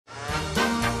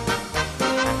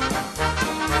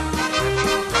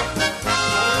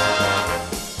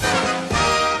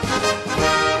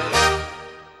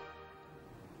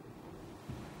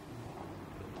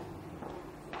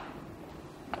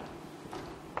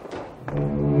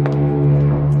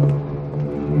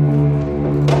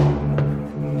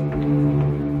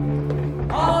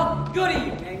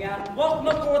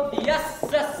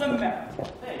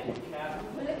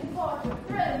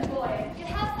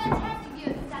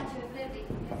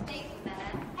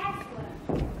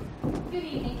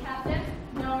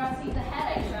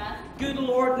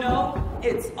Lord, no.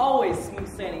 It's always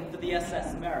smooth sailing for the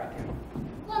SS American.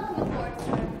 Welcome aboard,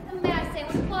 sir. And may I say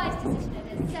what a wise decision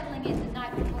it is, settling in the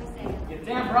night before sail. You're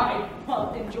damn right.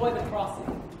 Well, enjoy the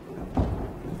crossing.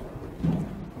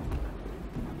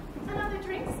 Another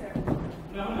drink, sir.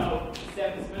 No.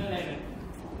 7's for the limit.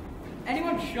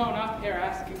 Anyone shown up here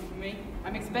asking for me?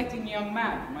 I'm expecting a young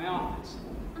man from my office.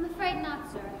 I'm afraid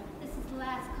not, sir. This is the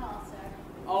last call, sir.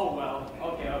 Oh, well.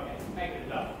 Okay. Make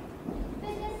it up.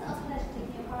 Business, a pleasure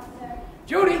taking you across, sir.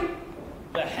 Judy!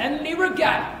 The Henley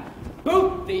Regatta.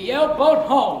 Boot the Yale boat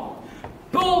home.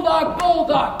 Bulldog,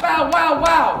 bow,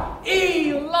 wow.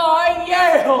 Eli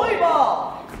Yale! Play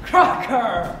ball!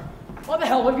 Crocker! What the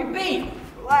hell have you been?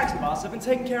 Relax, boss. I've been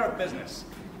taking care of business.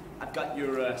 I've got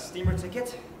your steamer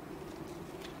ticket,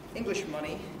 English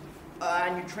money,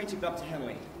 and your train ticket up to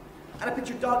Henley. And I picked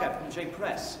your dog out from the J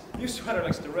Press. Your sweater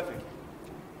looks terrific.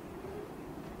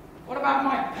 What about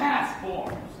my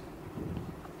passport?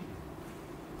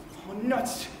 Oh,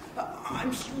 nuts.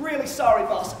 I'm really sorry,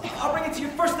 boss. I'll bring it to you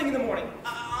first thing in the morning,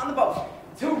 on the boat.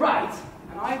 Too right.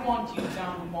 And I want you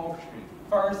down to Wall Street,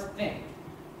 first thing,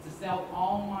 to sell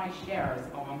all my shares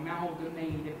of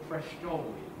Amalgamated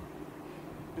Petroleum.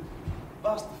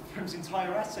 Boss, the firm's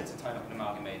entire assets are tied up in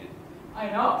Amalgamated. I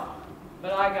know,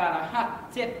 but I got a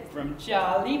hot tip from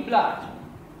Charlie Blodgett.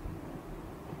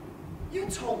 You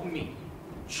told me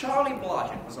Charlie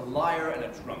Blodgett was a liar and a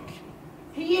drunk.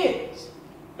 He is,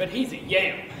 but he's a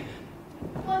Yale.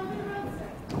 Welcome to the road,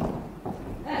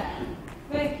 sir.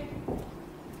 Thank you.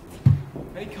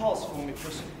 Any calls for me,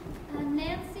 person?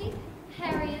 Nancy,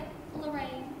 Harriet,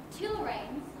 Lorraine, 2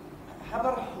 Lorraines. How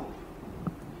about a Hope?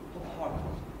 Hope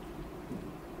Harcourt.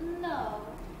 No,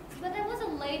 but there was a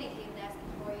lady came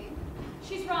asking for you.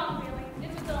 She's wrong, really.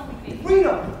 It was only me.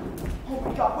 Rita! Oh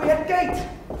my God, we had a date!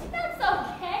 That's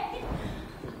okay.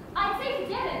 I'd say you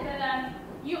did it,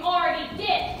 but, you already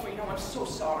did. Rita, I'm so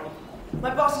sorry.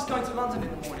 My boss is going to London in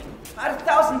the morning. I had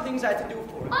 1,000 things I had to do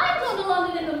for him. I'm going to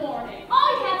London in the morning.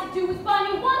 All you had to do was buy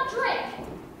me one drink.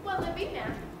 What would it be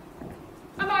now?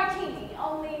 A martini,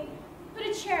 only put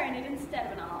a cherry in it instead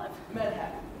of an olive.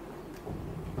 Manhattan.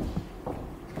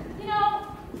 You know,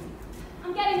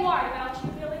 I'm getting worried about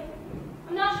you, Billy.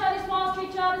 I'm not sure this Wall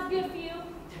Street job is good for you.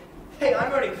 Hey,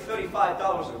 I'm earning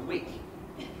 $35 a week.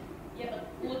 Yeah,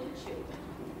 but look at you.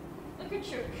 Look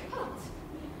at your coat.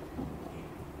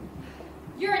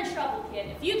 You're in trouble, kid.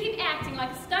 If you keep acting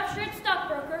like a stuffed shirt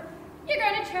stockbroker, you're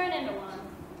going to turn into one.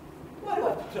 Why do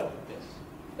I put up with this?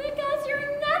 Because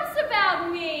you're nuts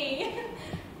about me.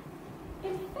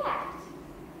 In fact,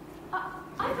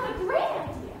 I've got a great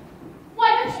idea.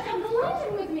 Why don't you come to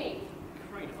London with me?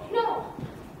 Great. No,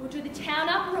 we'll do the town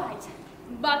up right.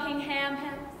 Buckingham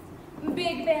House,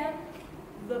 Big Ben,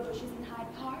 the bushes in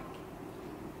Hyde Park.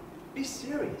 Be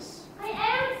serious. I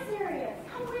am serious.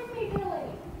 Come with me,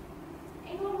 Billy.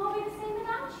 England won't be the same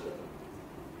without you.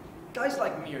 Guys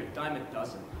like me are a dime a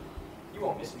dozen. You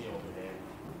won't miss me over there.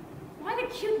 Why the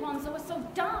cute ones always so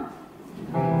dumb?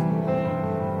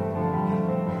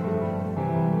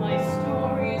 My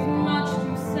story is much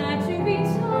too sad to be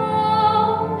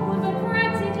told, but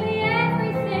practically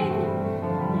everything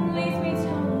leaves me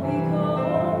totally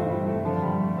cold.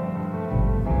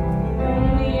 The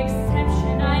only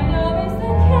exception I know is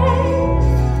the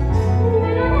case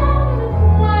when I'm out in the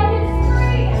quiet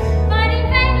street, fighting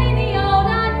vainly the old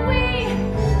ennui,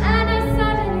 and I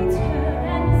suddenly turn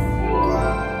and see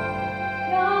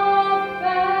your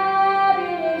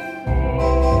fabulous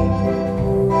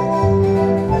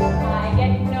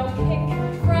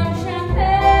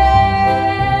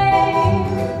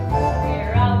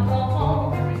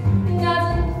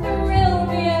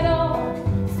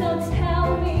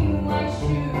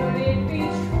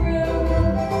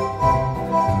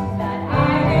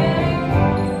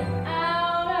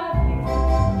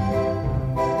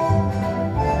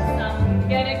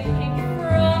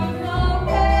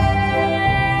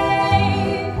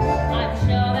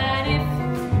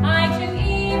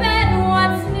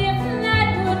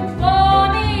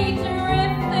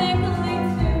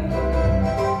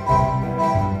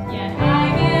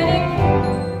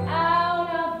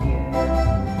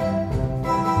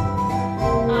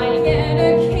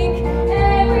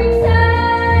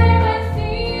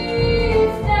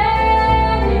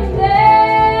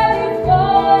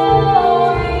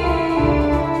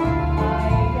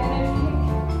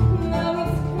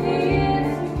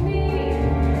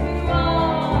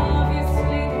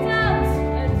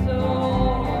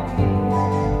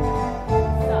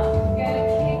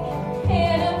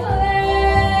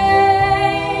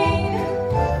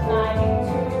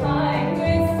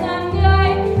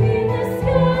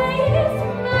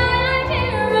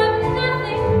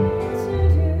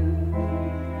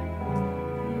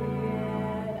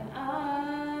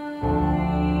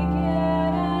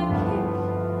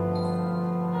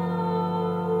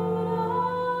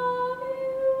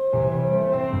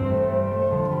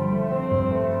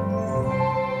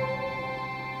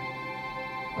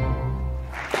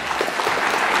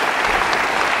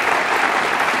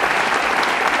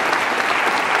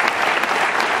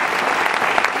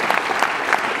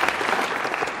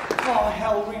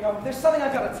something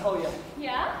I've got to tell you.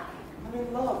 Yeah? I'm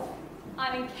in love.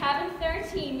 I'm in cabin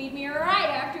 13. Meet me right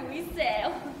after we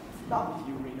sail. Not with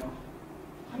you, Reno.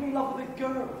 I'm in love with a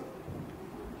girl.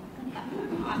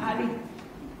 I mean,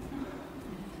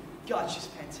 God, she's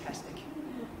fantastic.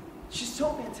 She's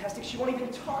so fantastic, she won't even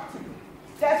talk to me.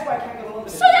 That's why I can't go to London.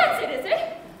 So that's it, is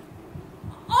it?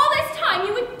 All this time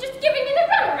you were just giving me the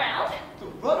runaround? The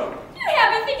runaround? You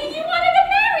have me thinking you wanted to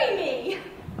marry me.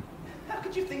 How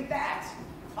could you think that?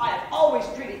 I have always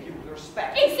treated you with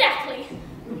respect. Exactly.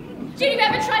 Did you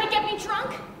ever try to get me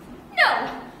drunk? No.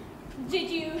 Did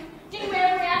you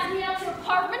ever ask me out to your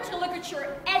apartment to look at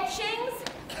your etchings?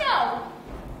 No.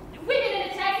 We've been in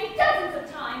a taxi dozens of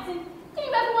times, and did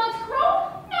you ever want to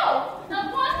grow? No.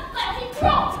 Not one laughing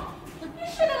grow. You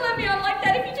shouldn't have let me on like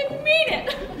that if you didn't mean it.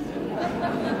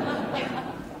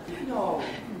 No.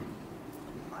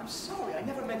 I'm sorry, I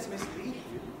never meant to mislead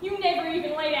you. You never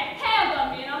even laid a hand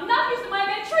on me, and I'm not used to my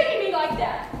man treating me like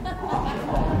that.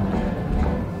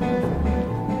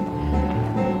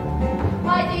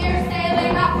 My dear,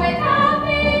 sailing off without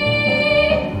me,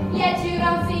 yet you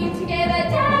don't seem to give a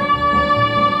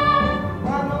damn. I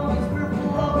know it's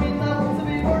fearful of me not to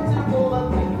be merciful, but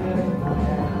we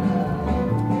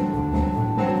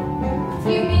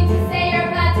You mean to say you're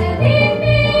glad to leave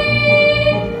me?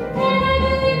 And I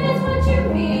believe that's what you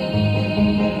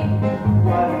mean.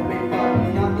 why don't we find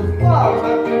me on this bar?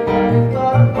 I've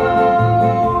got a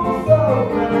phone,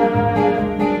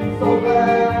 so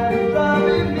glad it's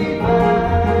driving me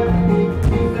mad.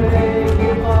 You say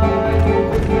goodbye,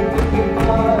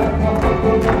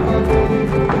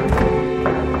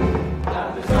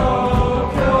 and there's no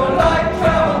cure like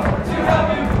travel to help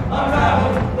you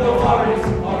unravel the worries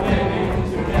of living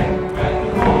today. When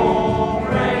the whole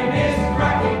brain is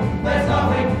cracking, there's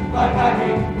nothing like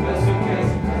packing a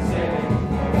suitcase and sailing.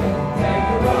 Take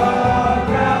a run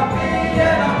round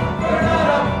Vienna,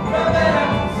 Granada, Ravenna,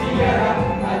 Siena,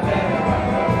 and then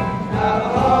have a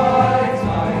high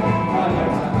time,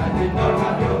 and in no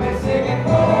time you'll be singing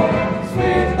home,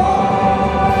 sweet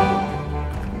home.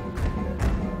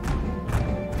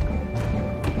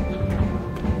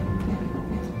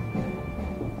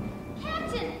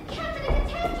 Captain, a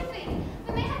catastrophe.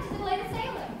 We may have to delay the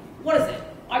sailing. What is it?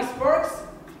 Icebergs?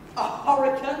 A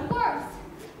hurricane? Worse,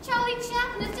 Charlie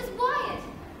Chaplin is just Wyatt.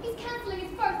 He's canceling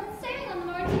his berth and sailing on the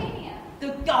Mauritania.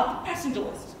 The passenger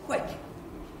list. Quick.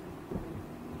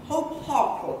 Hope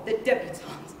Harcourt, the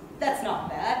debutante. That's not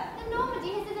bad. The Normandy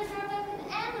has a Lincoln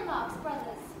and the Knox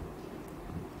brothers.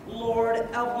 Lord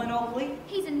Evelyn Oakley.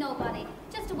 He's a nobody,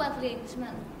 just a wealthy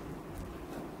Englishman.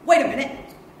 Wait a minute.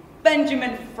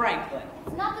 Benjamin Franklin.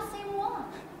 It's not the same one.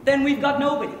 Then we've got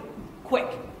nobody. Quick,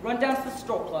 run down to the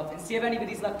Stroke Club and see if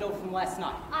anybody's left over from last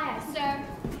night. Aye, sir.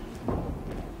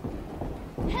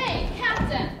 Hey,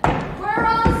 Captain, where are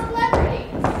all the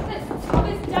celebrities? This tub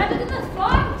is dead in the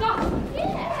flying duck.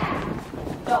 Yeah.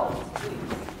 Fellas,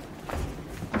 please.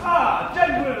 Ah,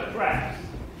 gentlemen of the press.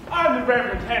 I'm the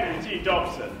Reverend Henry T.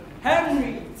 Dobson.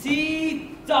 Henry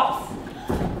T. Dobson.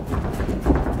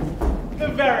 The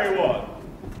very one.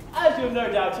 As you've no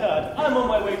doubt heard, I'm on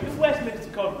my way to the Westminster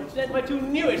Conference to meet my two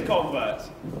newest converts,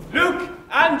 Luke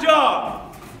and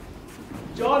John.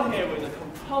 John here was a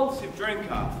compulsive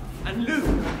drinker, and Luke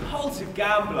a compulsive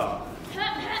gambler.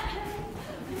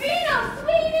 Reno,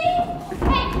 sweetie!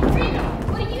 Hey, Reno,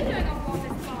 what are you doing on board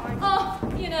this barge? Oh,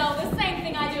 you know, the same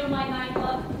thing I do in my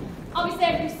nightclub. I'll be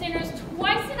serving sinners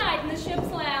twice a night in the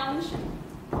ship's lounge.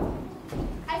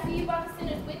 I see you brought the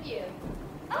sinners with you.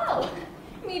 Oh,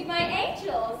 meet my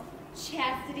angels.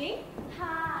 Chastity.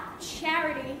 Hi.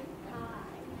 Charity.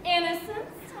 Hi.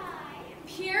 Innocence. Hi.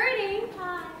 Purity.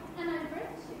 Hi. And I'm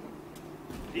virtue.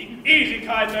 The easy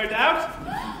kind, no doubt.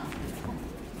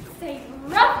 Say,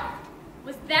 brother,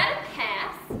 was that a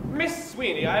pass? Miss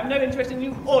Sweeney, I have no interest in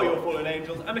you or your fallen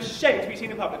angels. I'm ashamed to be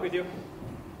seen in public with you.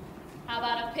 How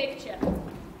about a picture?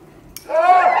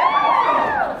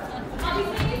 Ah! I'll be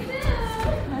seeing you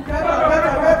soon.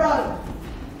 Reverend.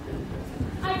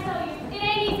 I tell you, it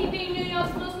ain't easy being New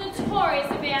York's most notorious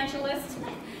evangelist.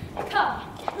 Come,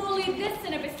 we'll leave this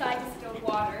sinner beside the still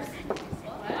waters.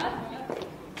 What?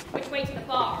 Which way to the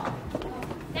bar?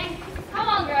 Thanks. Come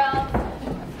on, girls.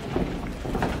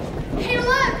 Hey,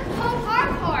 look! Hope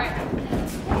Harcourt!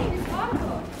 Hey, Miss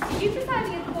Harcourt. Are you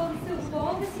presiding at the Golden Silver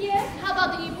Ball this year? How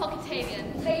about the new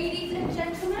Pocatavian? Ladies and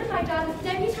gentlemen, my daughter's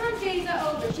debutante days are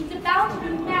over. She's about to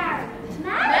be married.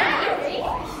 Married?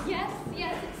 Yes,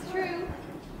 it's true.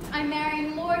 I'm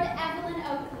marrying Lord Evelyn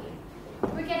Oakley.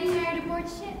 We're getting married aboard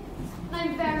ship. And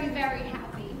I'm very, very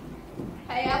happy.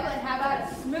 Hey, Evelyn, how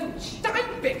about a smooch?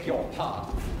 I beg your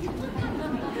pardon.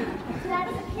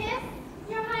 That's a kiss,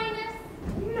 Your Highness?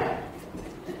 No.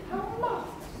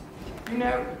 You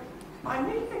know, I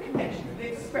made the connection of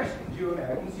the expressions you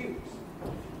Americans use.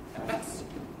 Now that's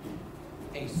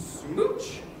a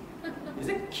smooch is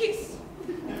a kiss.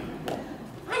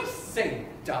 I say,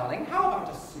 darling, how about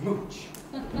a smooch?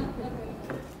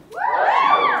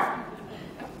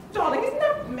 Darling, isn't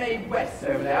that Mae West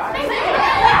over there?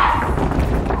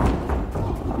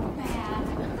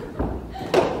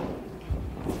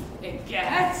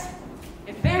 Egad,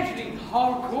 Evangeline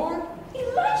Hardcore,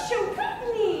 Elisha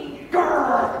Whitney!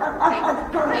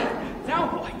 Down,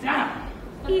 boy, down.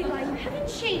 Eli, you haven't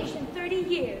changed in 30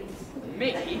 years.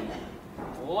 Me?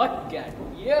 Look at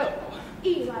you.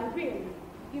 Eli, really.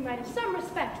 You might have some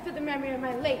respect for the memory of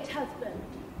my late husband.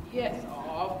 Yes,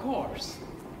 of course.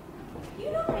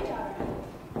 You know my daughter.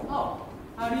 Oh,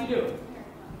 how do you do?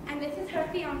 And this is her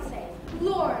fiancé,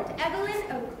 Lord Evelyn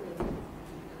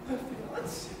Oakley.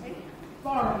 Let's see.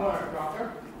 Foreign word,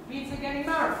 Doctor. Pizza getting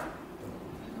married. I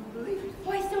don't believe it.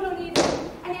 Oh, I still don't either.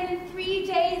 And then in 3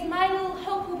 days, my little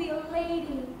hope will be a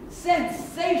lady.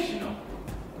 Sensational.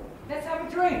 Let's have a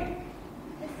drink.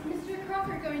 Is Mr.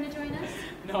 Crocker going to join us?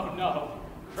 No.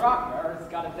 Crocker's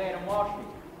got a date in Wall Street.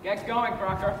 Get going,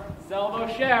 Crocker. Sell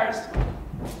those shares.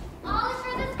 All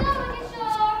ashore that's going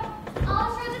ashore. All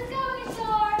ashore that's going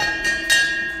ashore.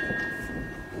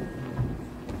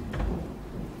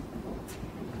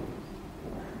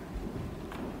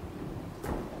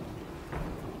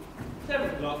 7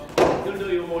 o'clock, you'll do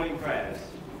your morning prayers.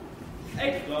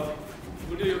 8 o'clock,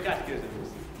 you'll do your catechisms.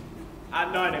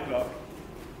 At 9 o'clock,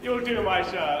 you'll do my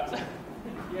shirt.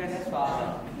 Yes,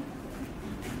 Father.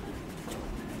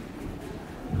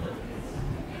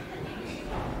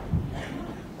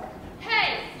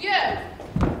 Hey, you!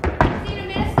 Seen a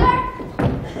minister?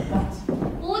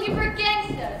 We're looking for a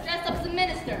gangster dressed up as a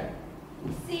minister.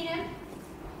 Seen him?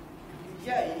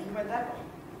 Yeah, you went that way.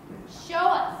 Show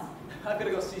us. I'm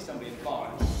gonna go see somebody in the bar.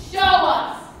 Show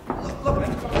us! Look, man,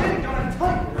 I really don't have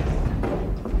time for this.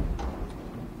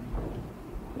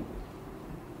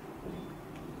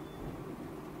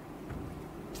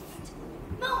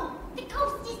 Moon, the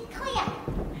coast is clear.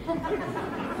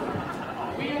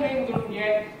 Are we in England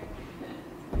yet?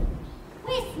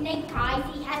 Where's Snake Eyes?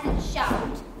 He hasn't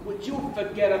showed. Would you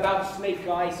forget about Snake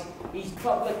Eyes? He's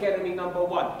public enemy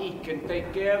 #1. He can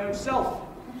take care of himself.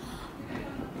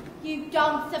 You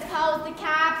don't suppose the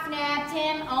cop snapped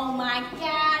him? Oh my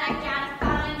God, I gotta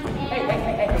find him.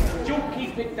 Hey, would you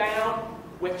keep it down?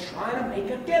 We're trying to make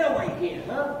a getaway here,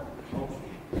 huh?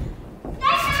 Snake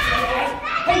Eyes!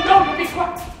 Hey, no, you be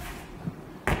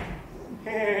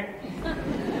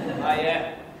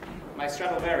quiet! My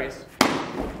Stradivarius.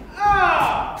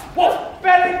 Ah! What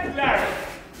belly Larry!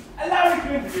 Allow me to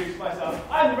introduce myself.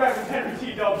 I'm the Reverend Henry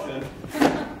T. Dobson.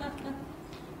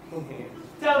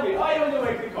 Tell me, are you on your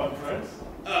way to the conference?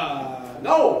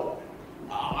 No.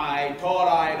 I thought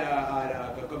I'd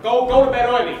go to bed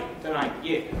early tonight.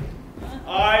 Yeah.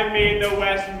 I mean the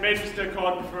Westminster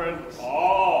Conference.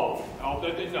 No.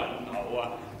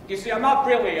 You see, I'm not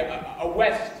really a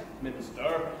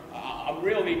Westminster. I'm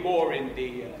really more in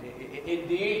the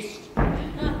East.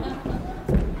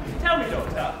 Tell me,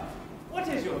 Doctor, what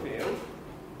is your field?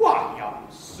 Why,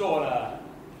 I'm sorta.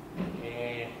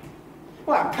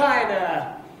 Well, I'm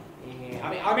kinda.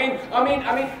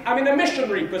 I'm in a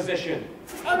missionary position.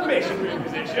 A missionary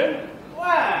position?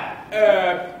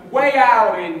 Where? Way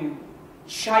out in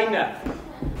China.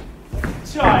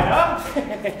 China?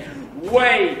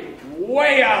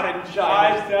 way out in I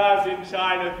China. served in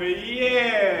China for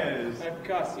years. Of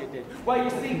course you did. Well, you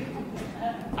see,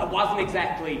 I wasn't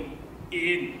exactly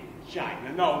in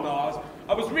China. No,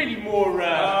 I was really more.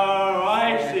 Oh,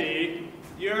 I see.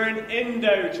 You're in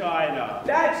Indochina.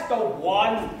 That's the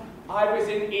one. I was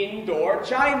in indoor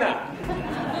China.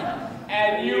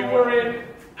 And you were in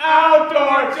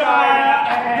Outdoor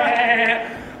China!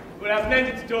 We'll have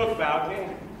plenty to talk about.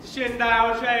 Xin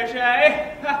Dao Shay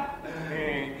Shay.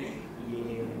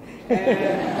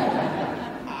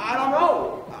 I don't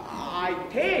know. I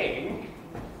think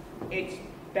it's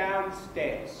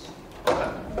downstairs.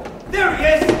 There he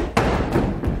is!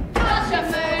 Gotcha,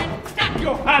 Moon! Get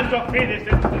your hands off me this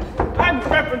instant! I'm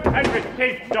Reverend Henry T.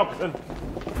 Dobson.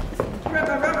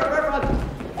 Reverend!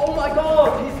 Oh my God,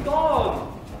 he's gone!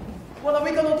 What are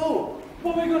we gonna do?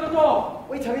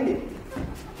 Wait a minute.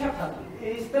 Captain,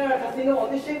 is there a casino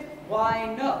on this ship?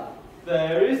 Why, no.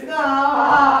 There is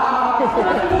now!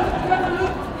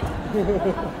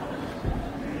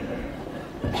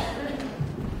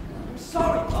 I'm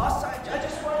sorry, boss. I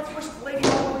just wanted to push the lady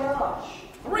on the garage.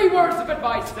 3 words of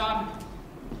advice, son.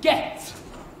 Get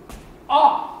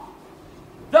off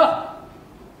the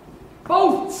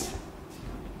boat.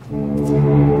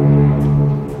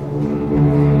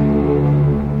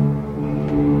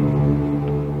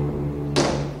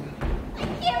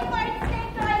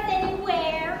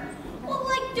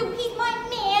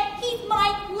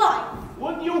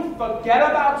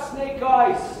 forget about Snake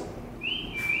Eyes.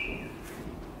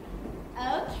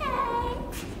 Okay.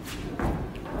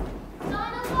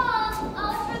 On the wall,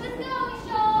 all for the snowy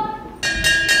shore.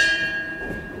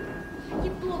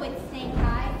 You blew it, Snake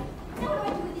Eyes. Now what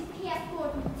do I do with these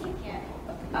passport and ticket?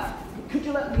 Could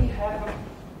you let me have him?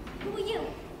 Who are you?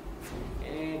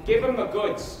 Give him the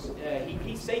goods.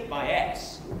 He saved my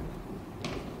ass.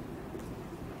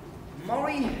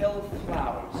 Murray Hill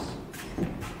Flowers.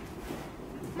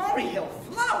 Murray Hill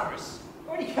Flowers?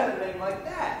 Where do you get a name like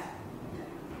that?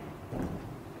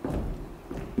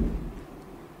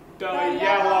 The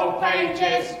Yellow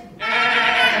Pages.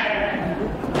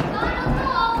 Final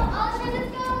call, all for the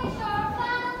snowy shore.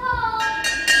 Final call.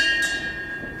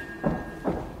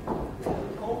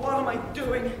 Oh, what am I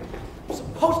doing? I'm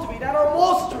supposed to be down on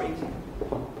Wall Street.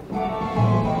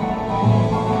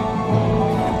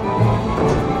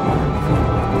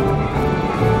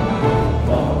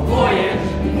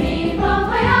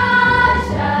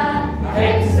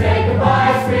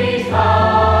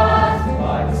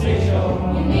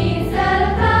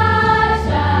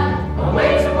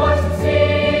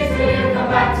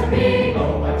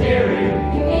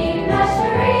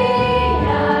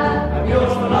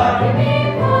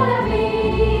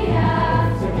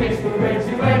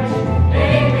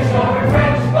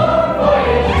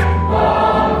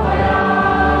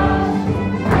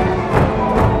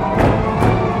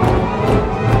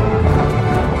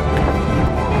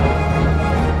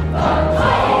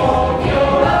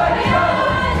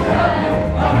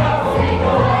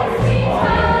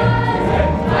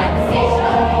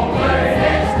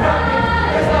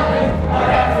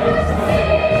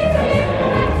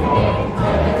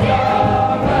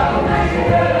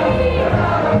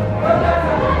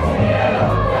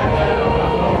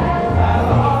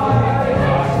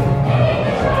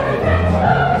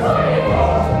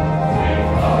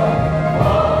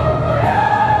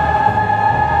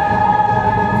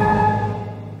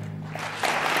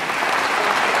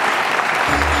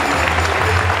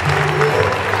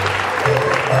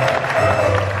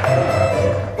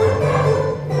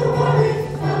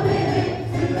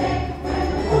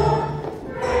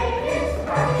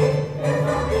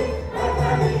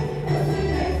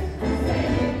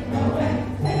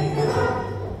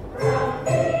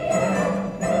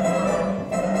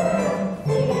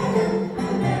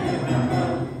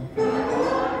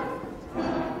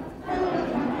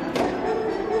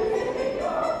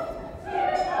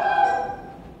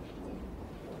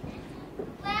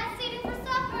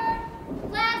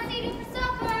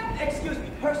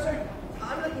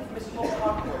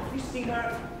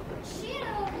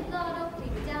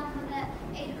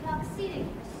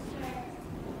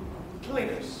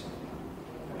 Cleaners.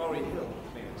 Murray Hill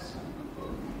Cleaners.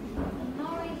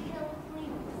 Murray Hill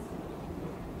Cleaners.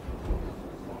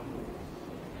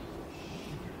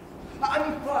 I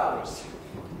mean flowers.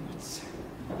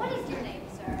 What is your name,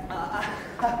 sir?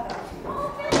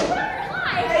 Oh, Billy Crocker,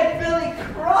 hi! Hey, Billy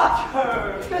Crocker!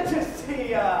 Good to see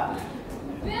ya!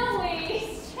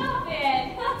 Billy, stop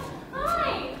it!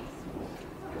 Hi!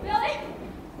 Billy?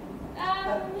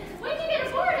 When did you get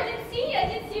aboard? I didn't see you. I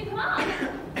didn't see you come on.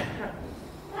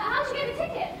 How'd you get a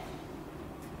ticket?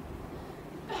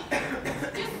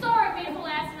 You're sorry for me for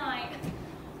last night.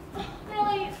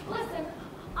 Billy, listen,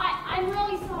 I'm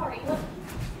really sorry.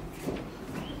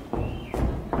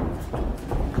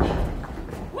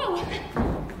 Whoa,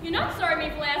 you're not sorry for me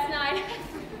for last night.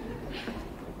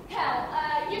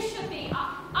 Hell, you should be.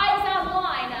 I was out of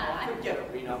line. Forget it,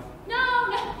 Reno.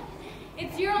 No.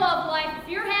 It's your love life. If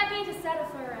you're happy to settle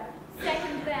for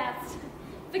second best,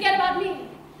 forget about me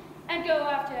and go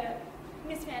after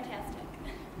Miss Fantastic.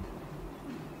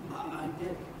 I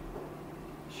did.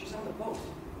 She's on the boat.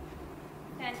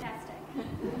 Fantastic.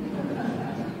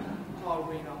 Oh,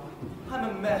 Reno, I'm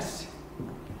a mess.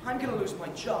 I'm gonna lose my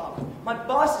job. My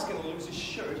boss is gonna lose his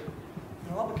shirt.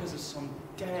 And all because of some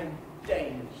damn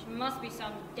dame. She must be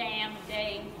some damn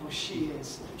dame. Oh, she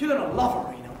is. You're gonna love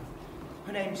her, Reno.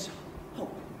 Her name's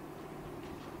Hope.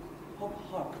 Hope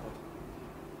Harcourt.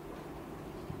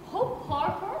 Hope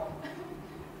Harcourt?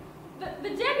 The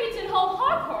debutante Hope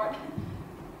Harcourt?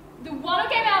 The one who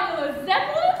came out of the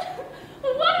Zeppelin?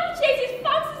 The one who chases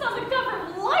foxes on the cover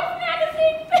of Life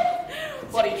magazine?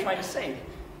 What are you trying to say?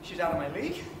 She's out of my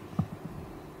league?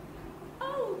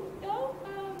 Oh, no,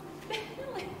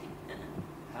 Billy.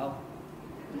 Hell.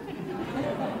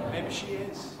 Maybe she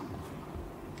is.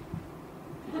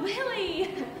 Billy!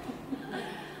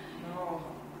 No,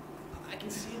 I can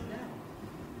see it now.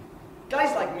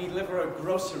 Guys like me deliver her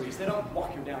groceries. They don't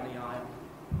walk her down the aisle.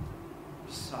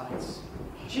 Besides,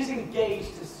 she's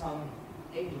engaged to some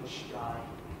English guy,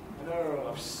 an earl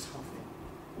or something.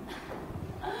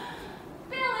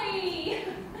 Billy!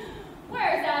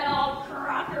 Where's that old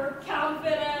crocker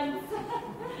confidence?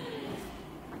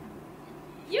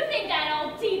 You think that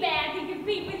old teabag can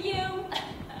compete with you?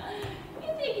 You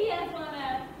think he has one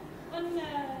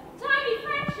tiny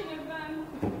fraction of,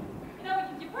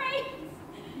 your brains,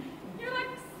 your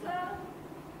looks,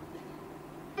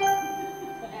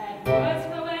 and what's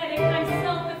poetic, I'm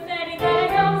so pathetic that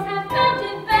I always have felt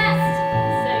it best.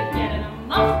 Instead of getting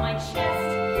them off my chest,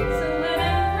 so let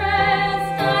it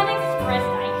rest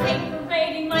unexpressed. I hate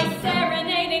parading my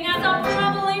serenading as I'll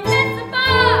probably miss the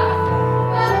bar.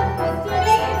 But this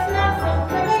duty is not so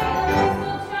pretty, I'm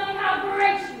still showing how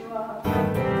great you are.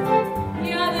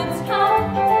 You're the top,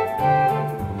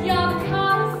 you're the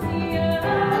Colosseum,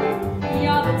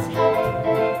 you're the top,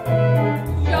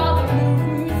 you're the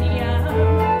museum.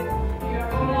 You're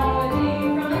a melody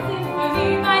from a symphony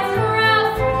by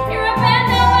Strauss. You're a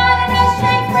bando on a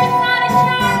Shakespeare sonnet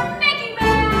show, Mickey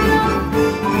Mouse.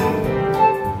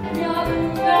 You're the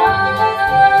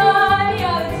God,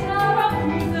 you're the Tower of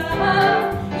Pisa,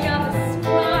 you're the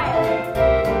smile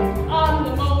on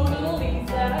the Mona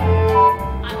Lisa.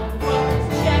 I'm a broker's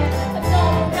check, a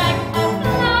total rack of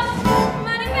bluff.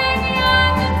 Money baby,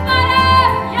 I'm the butter,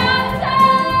 you're the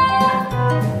top.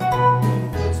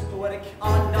 It's poetic,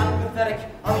 I'm not pathetic.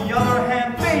 On the other hand,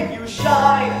 babe, you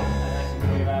shine. And I can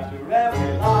wave after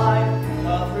every line. A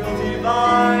thrill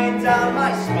divine down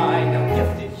my spine. Now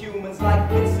gifted humans like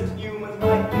Vincent humans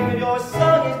might think that your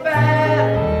song is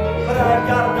bad. But I've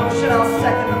got a notion, I'll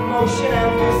second the motion,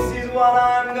 and this is what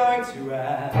I'm going to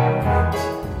add.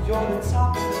 You're the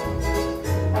top.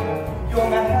 You're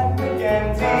Manhattan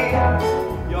Gandhi.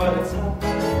 You're the top.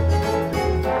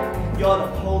 You're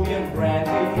Napoleon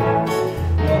Brandy.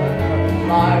 You're the perfect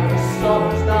life of a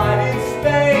summer's night in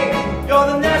Spain. You're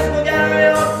the National Gallery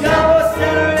of Cabo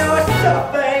Center. You're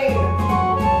cellophane.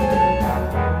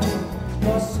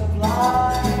 You're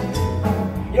sublime.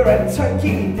 You're a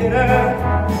turkey dinner.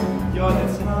 You're the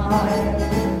time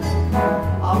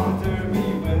of the derby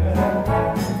winner.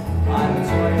 I'm the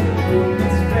toy in the room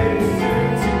that's ready soon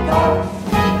to pop.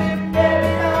 Baby,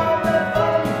 now we're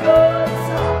on the good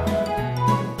top.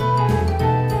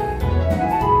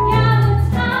 You're the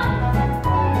top,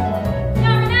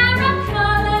 you're an arrow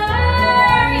color.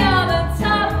 You're the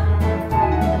top,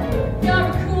 you're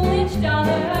a Coolidge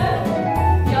dollar.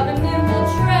 You're the nimble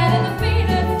tread of the feet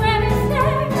of Fred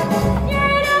Astaire.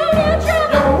 You're an audio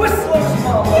drama. You're a whistler's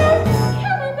mama. You're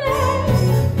Camembert.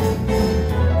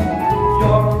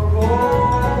 You're a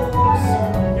rose.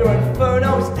 You're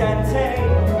Inferno's Dante.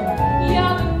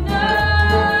 You're the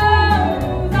nose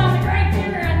on the great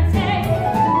Durante.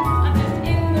 I'm just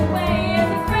in the way, as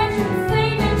the French would say,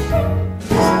 the truth.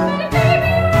 But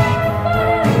baby, I'm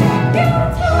fine. You're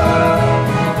the top.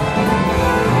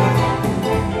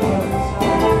 You're the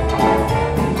top.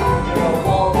 You're a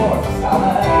Waldorf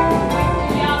salad.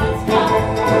 You're the top.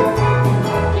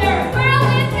 You're a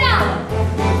brilliant salad.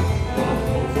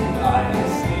 I'm a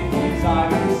sleepy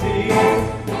Simon Z.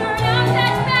 You're an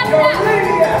untouched You're a bad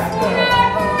lady You're Esther. a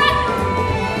breakfast.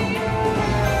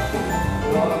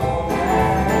 You're a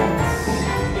romance.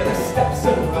 You're the steps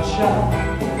of Russia.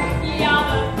 You're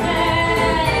the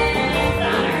face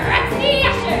on a Rexy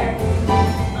Usher.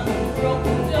 I'm a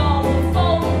broken doll,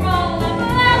 full roll of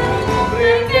love.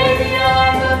 Baby,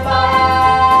 on the bar.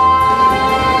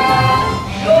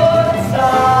 You're the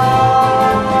top.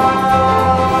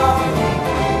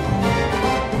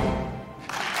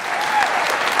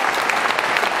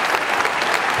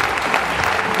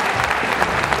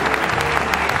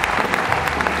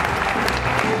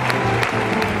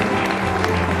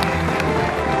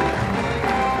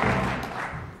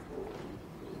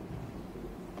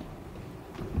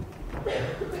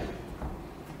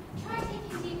 Try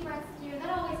taking deep breaths, dear. That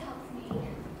always helps me.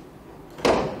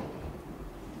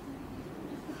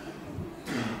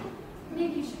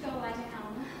 Maybe you should go lie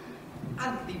down.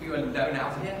 I'd leave you alone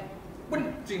out here.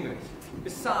 Wouldn't do it.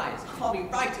 Besides, I'll be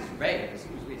right as rain as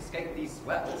soon as we escape these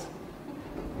swells.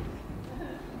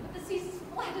 The sea's as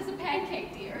flat as a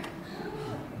pancake, dear.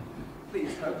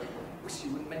 Please, Hope. Wish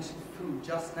you wouldn't mention food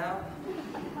just now.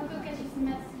 I'll go get you some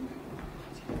medicine.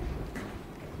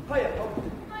 Hiya, Hope.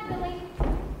 Hi, Billy.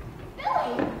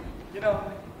 Billy! You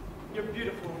know, you're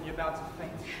beautiful when you're about to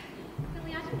faint.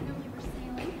 Billy, I didn't know you were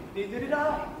sailing. Neither did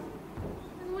I.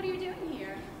 And what are you doing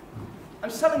here? I'm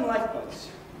selling lifeboats.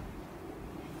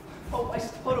 Oh, I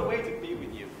stowed away to be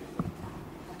with you.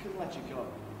 I couldn't let you go.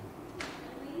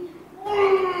 Billy?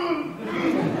 Oh,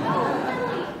 Billy.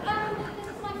 This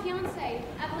is my fiancée,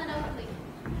 Evelyn Oakley.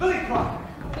 Billy Crocker,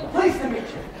 pleased to meet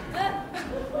you.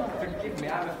 forgive me.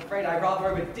 I'm afraid I rather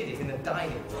overdid it in the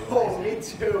dining room. Oh, me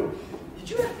too. Did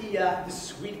you have the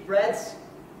sweetbreads?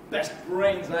 Best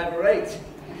brains I ever ate.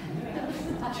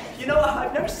 You know,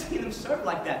 I've never seen them served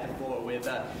like that before, with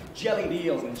jellied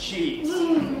eels and cheese.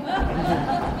 Billy,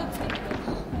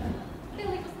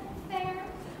 was that fair?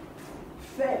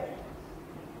 Fair.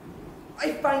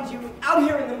 I find you out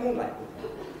here in the moonlight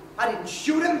with me. I didn't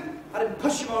shoot him. I didn't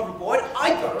push him overboard.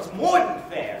 I thought it was more than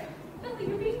fair. Billy,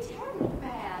 you're being terribly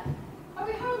bad. Or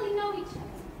we hardly know each other.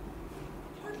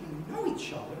 Hardly know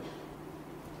each other.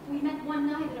 We met one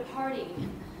night at a party.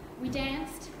 We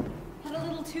danced, had a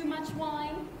little too much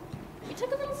wine. We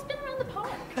took a little spin around the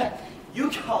park. You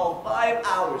call 5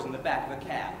 hours in the back of a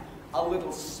cab a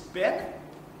little spin? It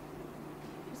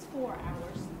was 4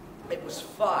 hours. It was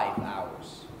 5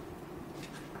 hours.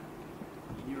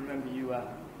 You remember you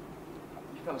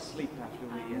fell asleep after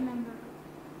I remember.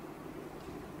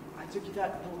 I took you to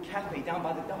that little cafe down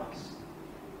by the docks.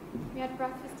 We had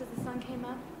breakfast as the sun came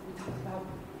up. We talked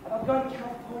about going to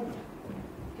California,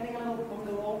 getting a little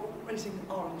bungalow, raising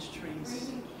orange trees.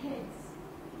 Raising kids.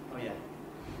 Oh yeah.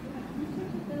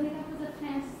 Billy, that was a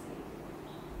fantasy.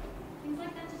 Things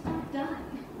like that just aren't done.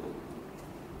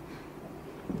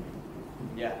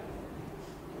 Yeah.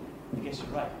 I guess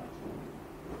you're right.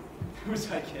 Who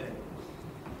was I kidding?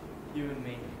 You and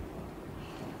me.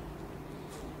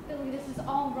 Billy, this is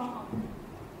all wrong.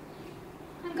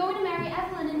 I'm going to marry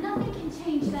Evelyn and nothing can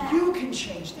change that. You can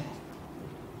change that.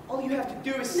 All you have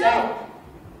to do is say... No!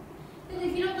 Billy,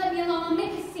 if you don't let me alone, I'll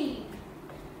make a scene.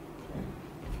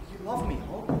 You love me,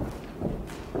 Hope.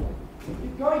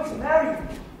 You're going to marry me.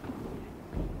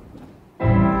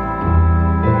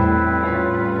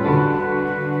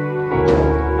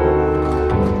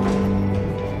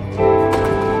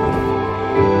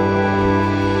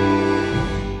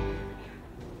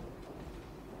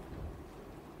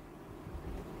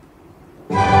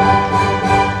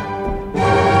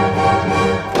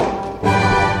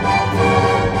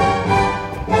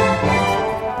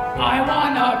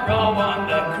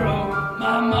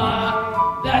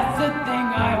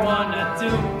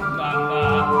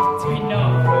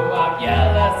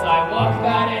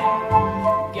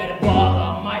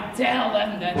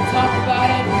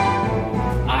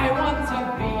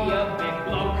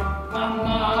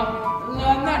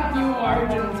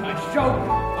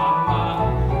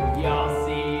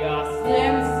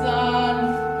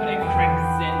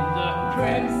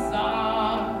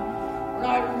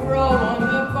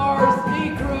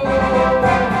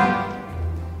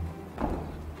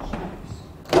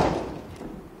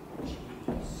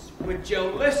 Would you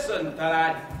listen to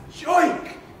that joink?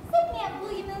 Sit me up,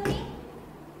 will you, Billy?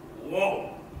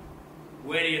 Whoa.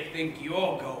 Where do you think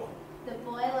you're going? The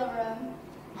boiler room.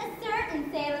 A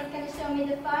certain sailor's going to show me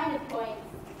the finer points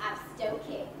of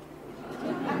stoking.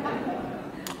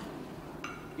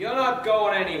 You're not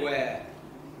going anywhere.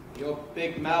 Your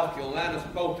big mouth, you'll land us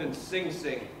both in Sing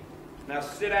Sing. Now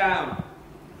sit down.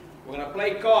 We're gonna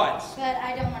play cards. But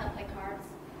I don't want to play cards.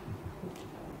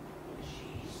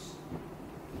 Jeez.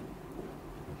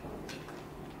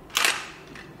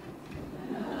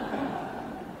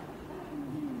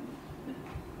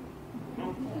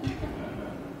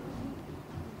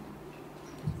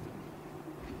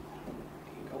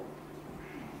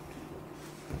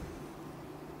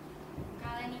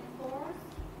 Got any fours?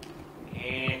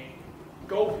 And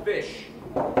go fish.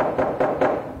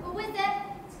 Who is it?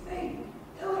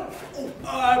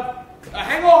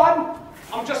 Hang on.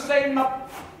 I'm just saying my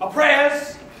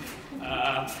prayers.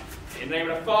 In the name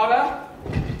of the Father,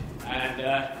 and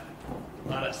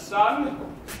the Son,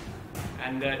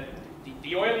 and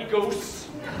the oily goose.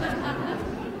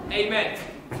 Amen.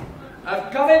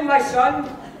 Come in, my son.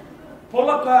 Pull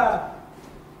up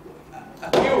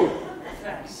a few.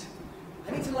 Thanks.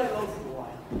 I need to lay low for a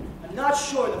while. I'm not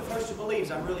sure the person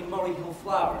believes I'm really Murray Hill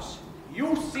Flowers.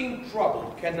 You seem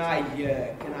troubled. Can I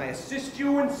assist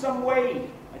you in some way?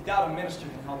 I doubt a minister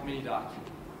can help me, Doc.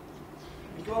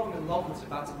 A girl in London's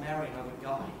about to marry another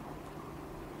guy.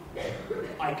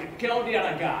 I could kill the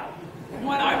other guy.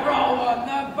 When I roll on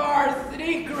the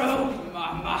varsity crew,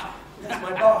 mama. That's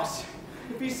my boss.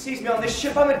 If he sees me on this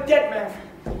ship, I'm a dead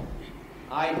man.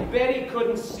 I bet he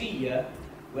couldn't see you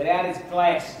without his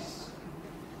glasses.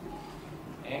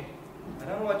 Eh? I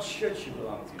don't know what church you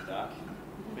belong to, Doc,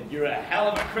 but you're a hell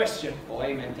of a Christian. Well,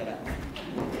 amen to that.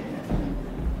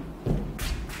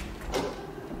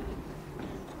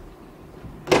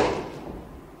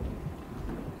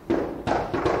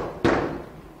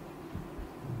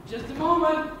 Just a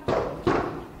moment.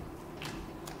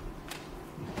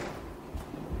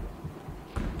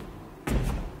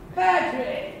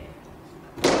 Patrick,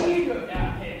 what are you doing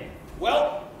down here?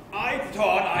 Well, I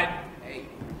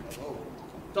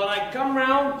come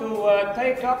round to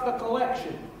take up the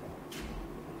collection.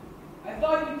 I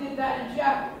thought you did that in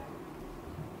chapel.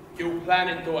 You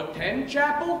planning to attend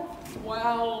chapel?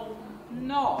 Well,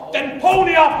 no. Then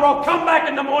pony up, bro. Come back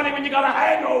in the morning when you got a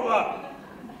hangover.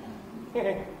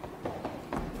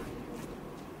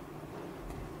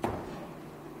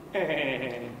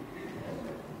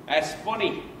 That's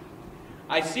funny.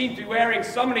 I seem to be wearing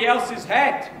somebody else's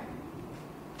hat.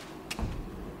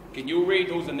 Can you read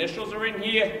whose initials are in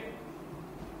here?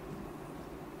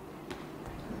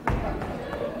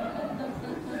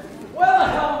 Where the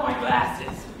hell are my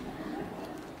glasses?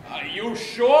 Are you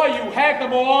sure you had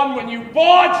them on when you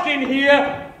barged in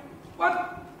here?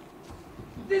 What?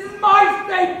 This is my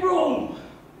stateroom.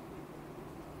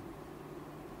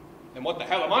 Then what the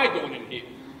hell am I doing in here?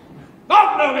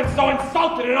 I've never been so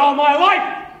insulted in all my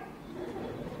life!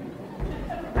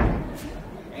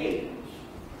 Hey,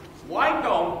 why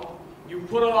don't you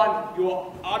put on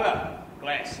your other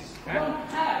glasses? I don't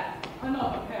have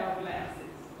another pair of glasses.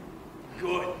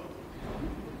 Good.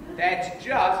 That's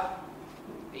just...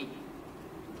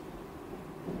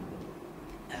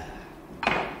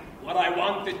 what I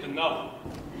wanted to know.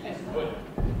 That's good.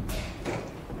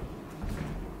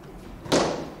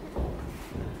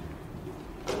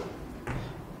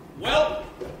 Well,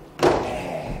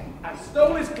 I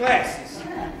stole his glasses.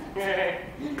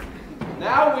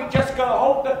 Now we just gotta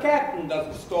hope the captain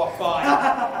doesn't stop by.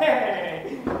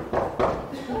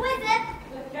 Who is it?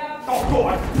 The captain. Oh, go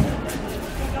on.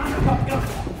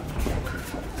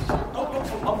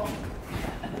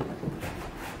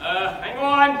 Hang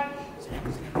on.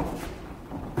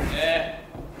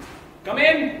 Come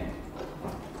in.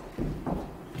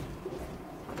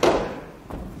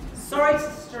 Sorry to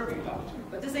disturb you, Doctor,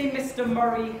 but does a Mr.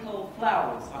 Murray Hill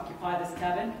Flowers occupy this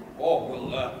cabin? Oh,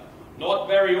 well, not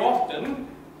very often.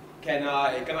 Can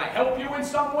I help you in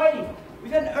some way?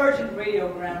 We've had an urgent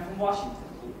radiogram from Washington.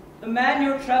 The man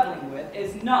you're traveling with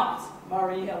is not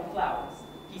Murray Hill Flowers.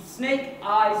 He's Snake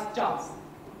Eyes Johnson,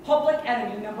 public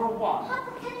enemy number 1.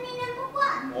 Public enemy number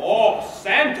 1. Oh,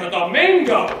 Santa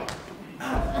Domingo!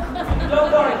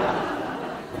 Don't worry,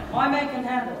 Doctor. My man can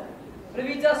handle it. But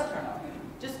if he does turn up,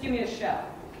 just give me a shout.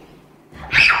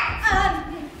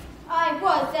 I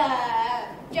was,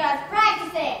 just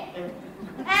practicing.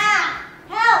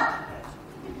 Help!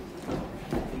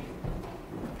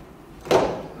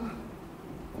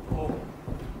 Oh,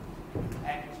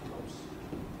 act close.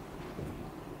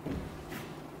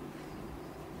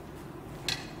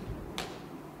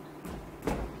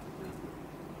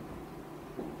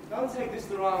 Don't take this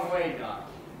the wrong way, Doc.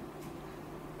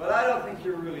 But I don't think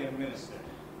you're really a minister.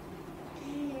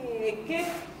 Kid,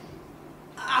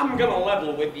 I'm gonna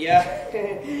level with you.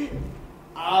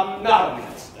 I'm not a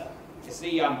minister. You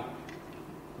see, I'm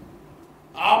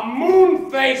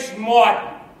Moonface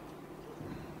Martin.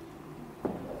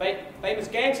 Famous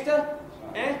gangster?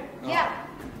 Eh? Yeah.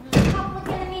 Public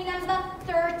enemy number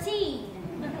 13.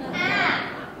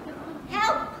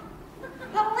 Help!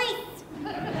 Police!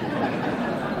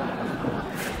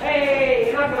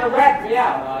 Hey, you're not gonna rat me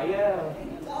out, are you?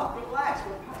 Doc, relax,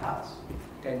 we're pals.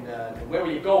 Then where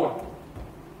are you going?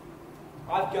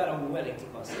 I've got a wedding to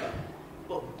bust up.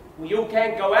 Well, you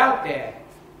can't go out there.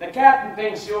 The captain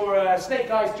thinks you're Snake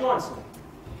Eyes Johnson.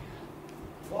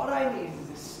 What I need is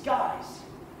a disguise.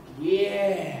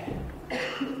 Yeah.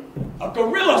 A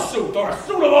gorilla suit or a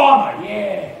suit of armor,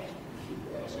 yeah.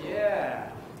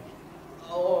 Yeah.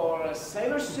 Or a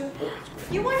sailor suit.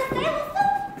 You want a sailor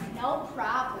suit? No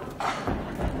problem.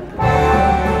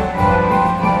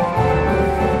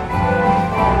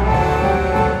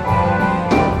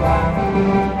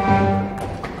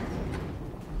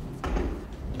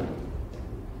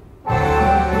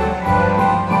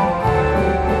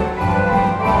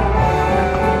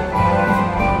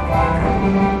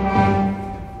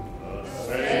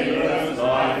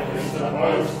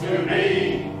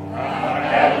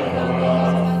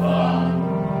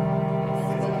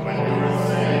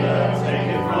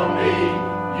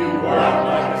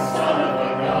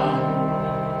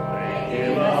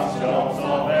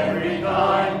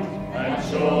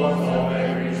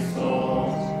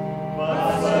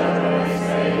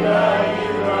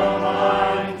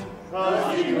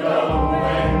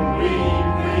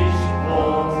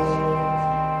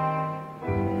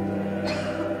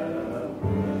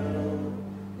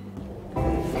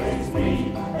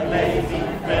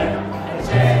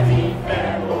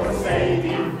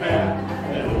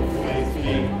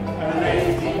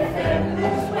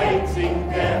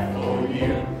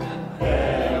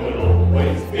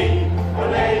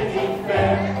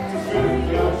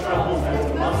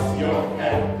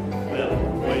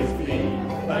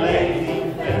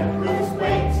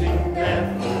 Waiting there.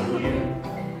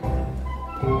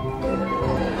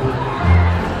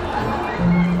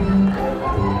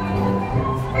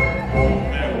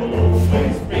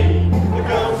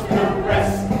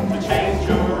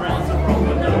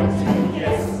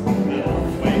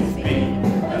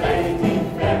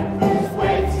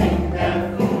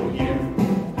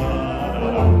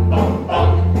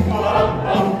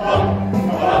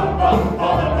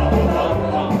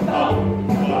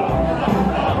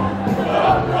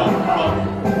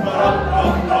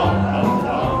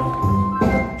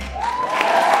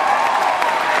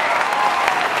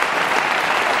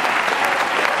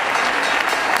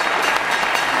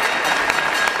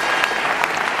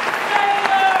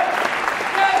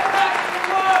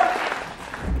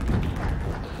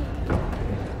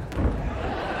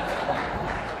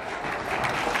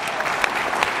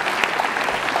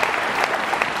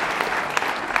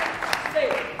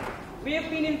 We have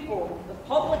been informed that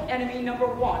public enemy number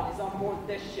 1 is on board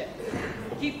this ship.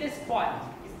 Keep this quiet.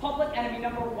 He's public enemy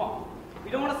number 1.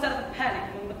 We don't want to set up a panic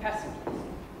among the passengers.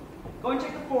 Go and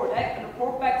check the foredeck and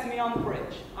report back to me on the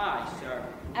bridge. Aye, sir.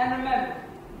 And remember,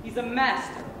 he's a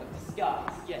master of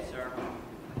disguise. Yes, sir.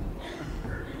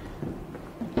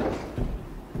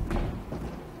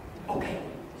 Okay.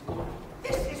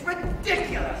 This is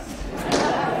ridiculous.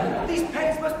 These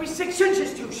pants must be 6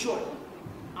 inches too short.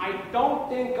 I don't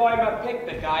think I'm gonna pick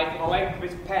the guy for the length of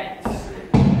his pants.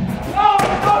 Oh,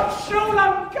 don't shoot!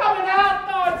 I'm coming out!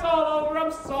 No, it's all over.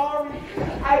 I'm sorry.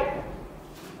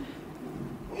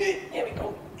 Here we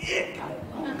go.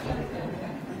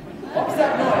 What was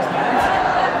that noise, man?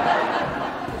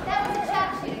 That was a trap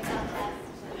shooting contest.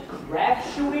 Crab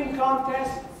shooting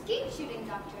contest? Skeet shooting,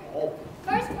 Doctor. Oh.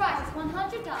 First prize is $100.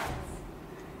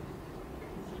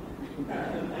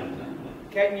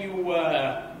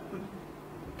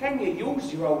 Can you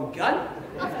use your own gun?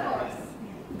 Of course.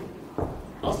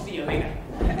 I'll see you later.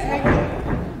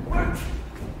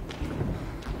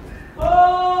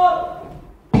 Oh!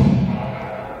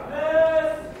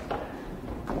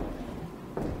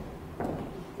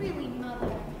 Really,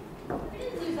 Mother? We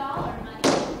didn't lose all our money in the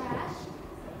crash.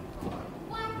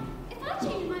 Why, if I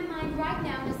changed my mind right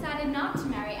now and decided not to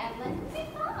marry Evelyn, we'd be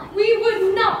fine. We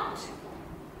would not.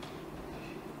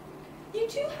 You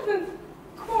two haven't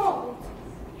quarreled,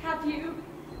 have you?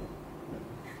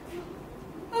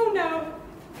 Oh no.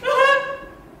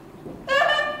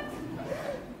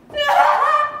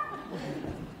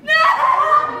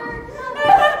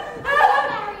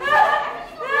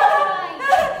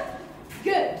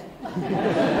 Good.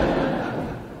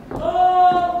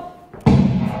 Oh!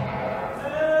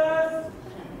 Yes!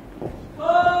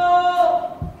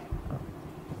 Oh!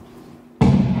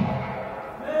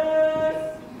 Yes!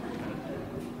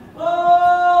 Oh!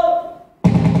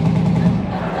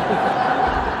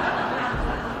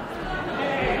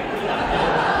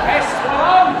 That's what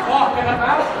I'm talking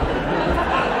about.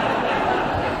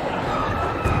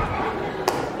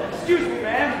 Excuse me,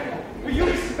 ma'am. Were you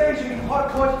expansion in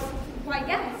Harcourt? Why,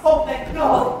 yes. Oh, thank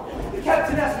God. The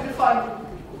captain asked me to find you.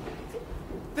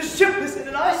 The ship is in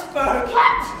an iceberg.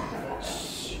 What?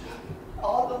 Shh.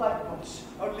 All the lifeboats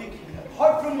are leaking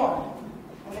apart from one.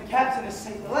 And the captain has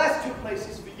saved the last 2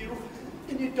 places for you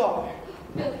and your daughter.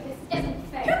 Really, this isn't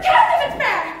fair. You can't think it's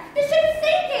fair! The ship is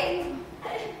sinking!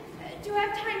 Do I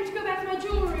have time to go back to my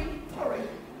jewelry? Hurry.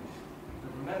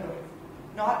 And remember,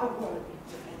 not a word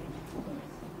to anyone.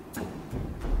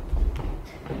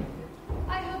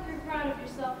 I hope you're proud of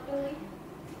yourself, Billy.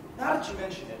 Now that you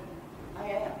mention it, I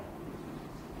am.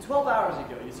 12 hours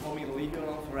ago, you told me to leave you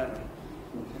alone forever.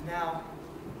 And now,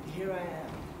 here I am.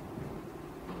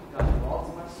 Got it all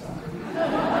to myself.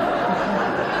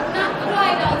 Not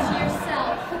quite all to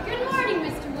yourself. Good morning,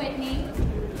 Mr. Whitney.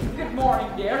 Good morning,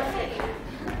 dear. Hey,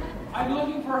 I'm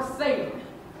looking for a sailor.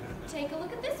 take a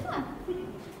look at this one.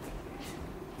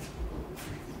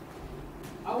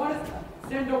 I want to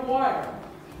send a wire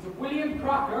to William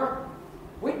Crocker,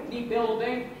 Whitney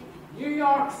Building, New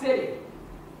York City.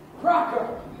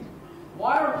 Crocker,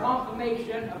 wire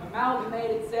confirmation of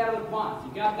amalgamated sale at once.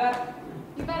 You got that?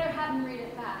 You better have him read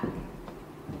it back.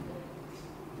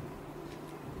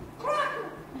 Crocker,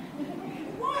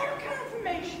 wire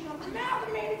confirmation of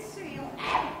amalgamated sale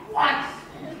at once.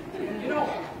 You know,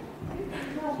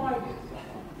 you're my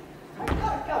I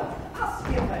gotta go. I'll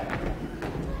see you later.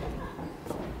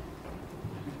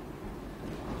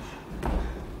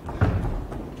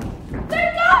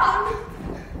 They're gone!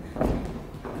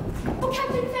 Oh,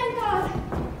 Captain, thank God.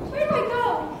 Where do I go?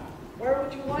 Where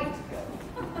would you like to go?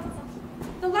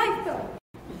 The lifeboat.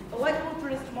 The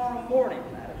lifeboat is tomorrow morning,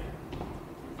 madam.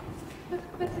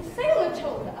 But the sailor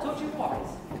told us. Told you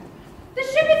twice. The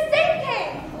ship is sinking!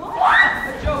 What?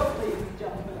 A joke, ladies and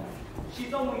gentlemen.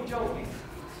 She's only joking.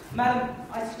 Madam,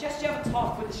 I suggest you have a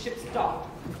talk with the ship's doctor.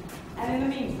 And in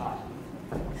the meantime,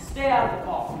 stay out of the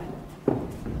bar.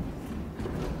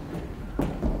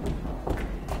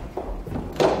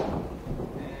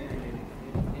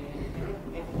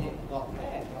 Not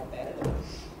bad, not bad at all.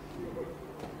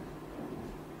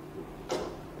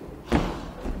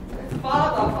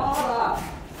 Father!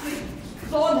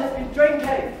 Son has been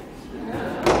drinking.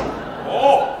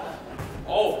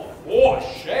 Oh, for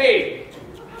shame.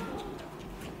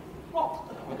 Well,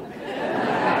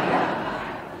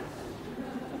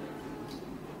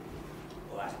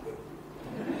 that's good.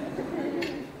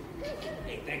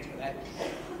 Hey, thanks for that.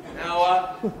 Now,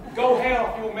 go hail a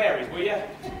few Marys, will ya?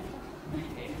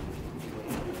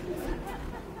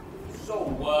 So,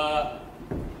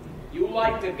 you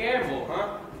like to gamble,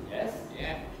 huh? Yes?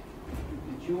 Yeah.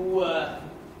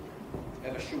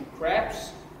 Ever shoot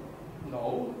craps?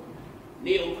 No.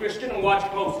 Kneel, Christian, and watch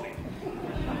closely.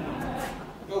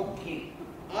 Okay,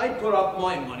 I put up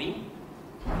my money.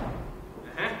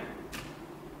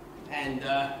 And,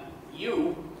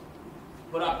 you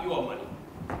put up your money.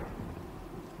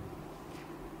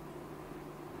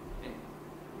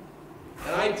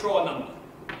 And I draw a number.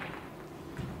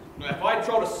 Now, if I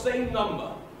throw the same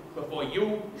number before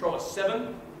you throw a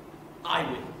 7, I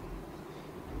win.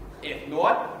 If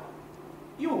not,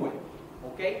 you win.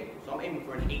 Okay? So I'm aiming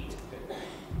for an 8.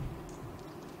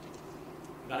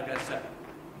 Gotta get a 7.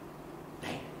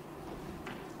 Dang.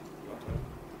 Your turn.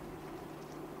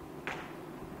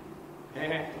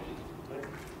 Dang.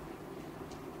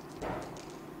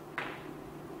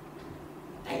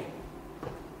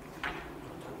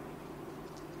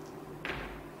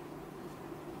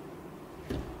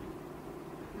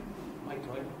 My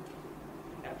turn.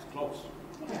 That's close.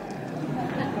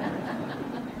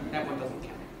 That one doesn't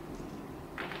count.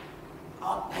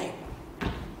 Oh, dang.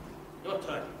 Your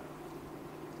turn.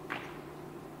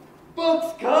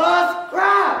 Books cost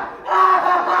crap!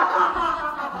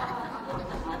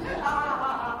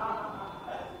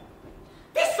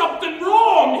 There's something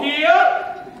wrong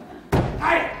here!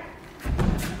 Hey!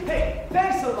 Hey,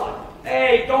 thanks a lot.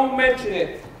 Hey, don't mention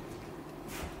it.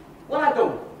 What I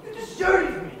do? You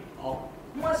deserted me. Oh.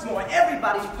 Once more,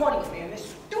 everybody's pointing at me in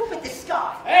this stupid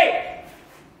disguise. Hey!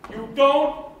 You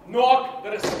don't knock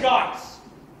the disguise.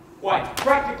 Why,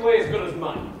 practically as good as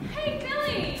mine. Hey,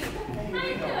 Billy! How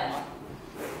you doing?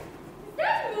 Is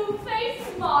that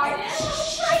moon-faced Martin?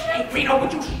 Hey, Reno,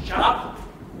 would you shut up?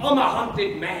 I'm a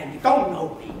hunted man. You don't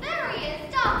know me. There he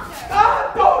is, Doctor.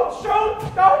 Ah, don't shoot!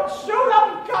 Don't shoot!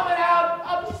 I'm coming out!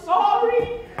 I'm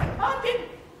sorry! I didn't...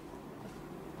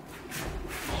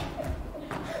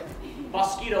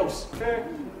 Mosquitoes.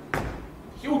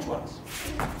 Huge ones.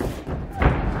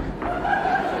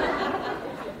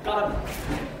 Got 'em.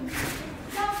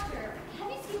 Doctor, have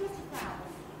you seen Mr.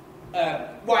 Flowers?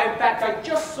 Why, in fact, I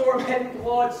just saw him heading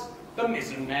towards the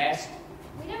mizzen mast.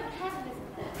 We don't have a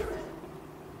visit there.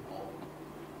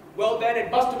 Well, then,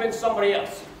 it must have been somebody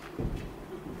else.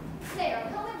 Sarah,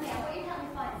 come with me. I want you to help me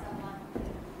find someone.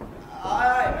 Aye,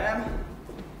 aye, ma'am.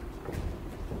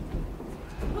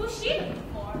 Who's she looking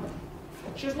for?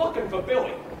 She's looking for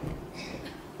Billy.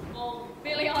 Well,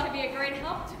 Billy ought to be a great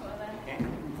help to her then.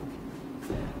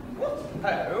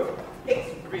 Hello, it's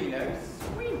Reno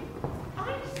Sweet. I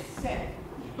said,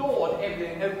 Lord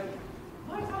Evelyn,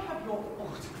 might I have your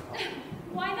autograph?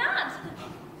 Why not?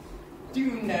 Do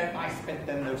you know I spent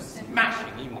the most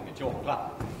smashing evening at your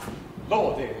club?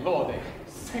 Lordy, lordy,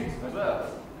 saints preserve,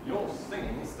 your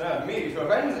singing stirred me to a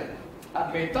frenzy.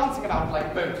 Had me dancing about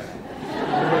like boat.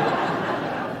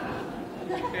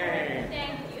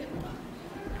 Thank you.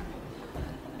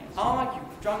 Are you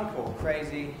drunk or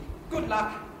crazy? Good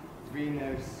luck.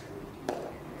 Reno Sweet.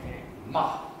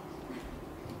 Ma,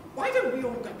 why don't we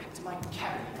all go back to my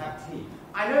cabin and have tea?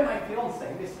 I know my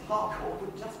fiancé, Miss Harcourt,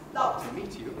 would just love to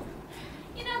meet you.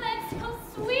 You know, that's so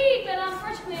sweet, but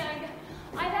unfortunately,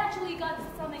 I've actually got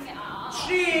something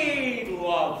She'd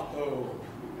love to.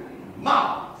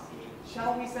 Ma,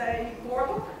 shall we say 4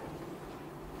 o'clock?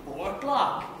 4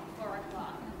 o'clock. 4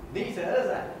 o'clock.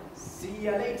 Meters, see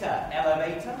you later,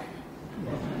 elevator.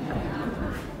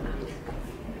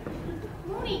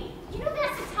 Mooney, you know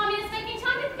that's the Tommy that's making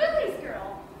time with Billy's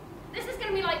girl. This is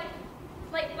gonna be like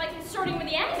inserting with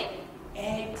the enemy.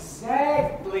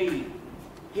 Exactly.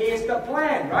 Here's the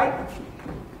plan, right?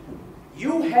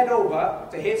 You head over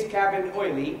to his cabin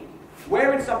early,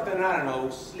 wearing something, I don't know,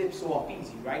 slips off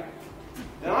easy, right?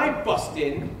 Then I bust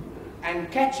in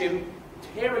and catch him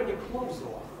tearing your clothes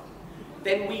off.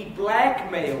 Then we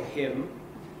blackmail him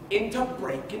into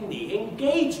breaking the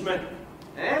engagement.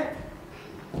 Eh?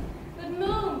 But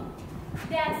Moon,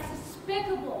 that's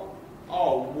despicable.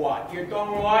 Oh, what? You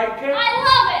don't like it? I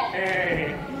love it!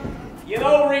 Hey. You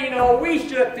know, Reno, we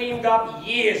should have teamed up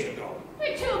years ago.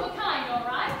 We're two of a kind, all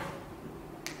right?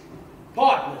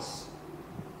 Partners.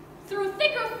 Through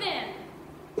thick or thin,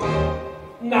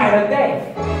 Night or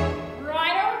day.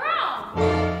 right or wrong.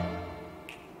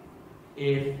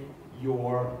 If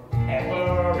you're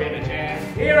ever in a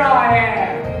jam, here I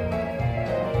am.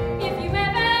 If you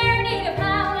ever need a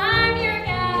pal, I'm your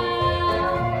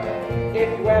gal. If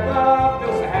you ever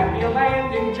feel so happy you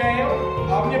land in jail,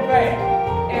 I'm your bail.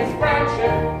 It's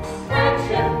friendship,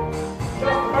 just a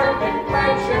perfect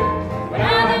friendship. When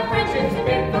other friendships have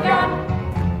been forgotten,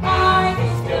 I can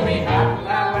still be happy.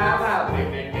 La la la, ding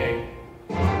ding ding.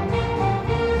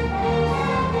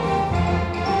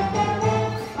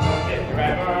 If you're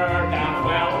ever down a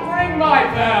well, ring my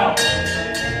bell.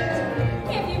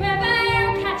 If you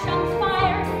ever catch on fire,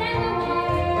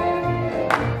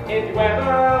 If you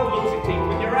ever lose your teeth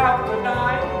when you're out for the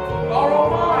night, borrow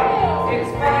mine. It's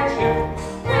friendship,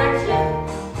 friendship,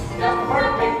 just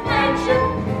perfect friendship.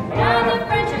 But I'm the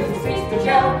friendship who seems to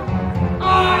gel.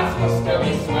 Ours will still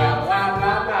be swell. La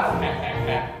la la, ha ha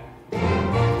ha.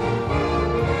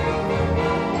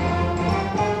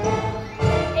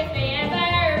 If they ever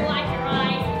like your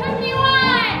eyes, cook me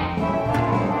one.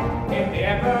 If they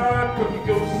ever cook you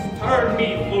goose, turn me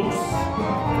loose.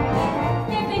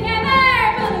 If they never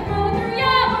put a girl through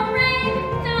your ring,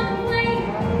 don't complain.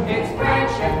 It's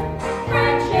friendship,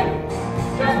 friendship,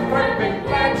 just perfect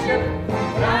friendship.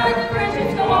 But our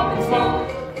friendships go up in smoke.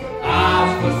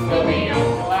 Ours will still be young.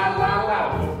 La la la,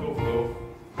 goof goof goof.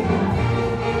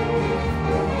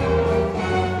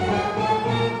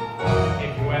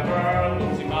 If you ever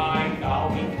lose your mind, I'll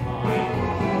be kind.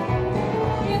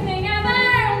 If they ever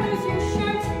lose your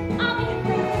shirt, I'll be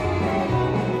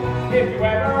hurt. If you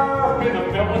ever in the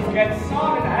middle get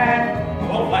song in the head,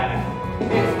 don't laugh.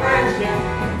 It's friendship,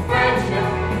 friendship,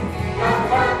 just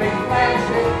perfect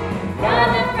friendship. Now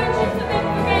the friendships have been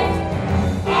great.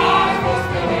 Ours will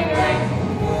still be great.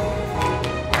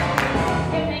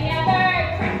 If they ever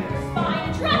crack your spine,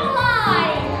 drop a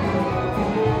line.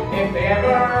 If they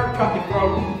ever cut your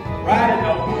throat, write a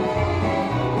note.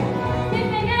 If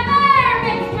they ever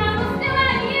make trouble, still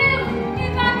at you,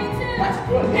 if I can too. That's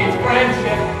good. It's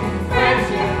friendship,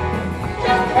 friendship,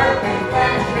 just perfect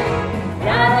friendship.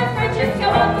 Now the friendships go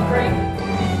up the creek.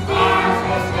 Ours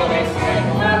will still be straight.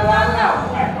 La la la.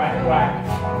 Quack quack quack.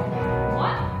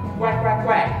 What? Quack quack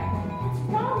quack. What's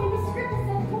wrong? In the script it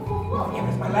said woof woof woof. It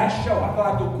was my last show. I thought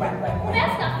I'd do quack quack Well, quack.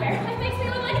 that's not fair. It makes me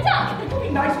look like a duck. Be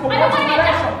nice for I once don't in wanna my get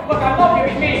last show. Look, I love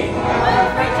you, me. Our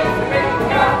friendships have been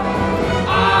together.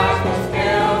 Ours will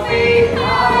still be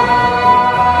high.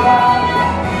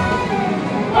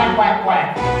 Quack quack quack.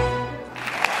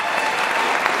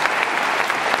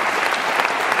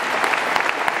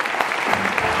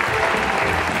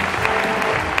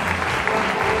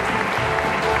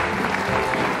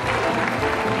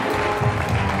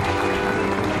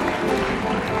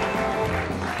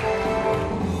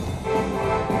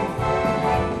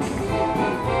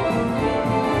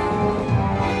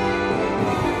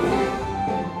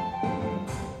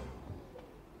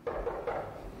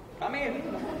 Come in. You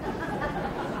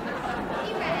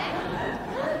ready?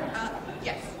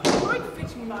 Yes. Would you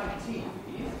fix me my tea,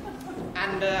 please?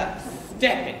 And,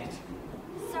 step in it.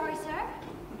 Sorry, sir.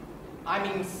 I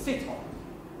mean, sit on it.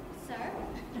 Sir?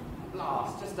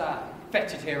 Last, just,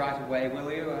 fetch it here right away,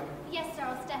 will you? Yes, sir,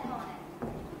 I'll step on it.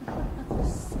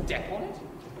 Step on it?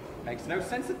 Makes no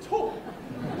sense at all.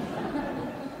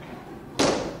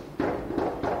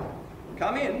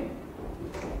 Come in.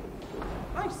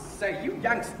 I say, you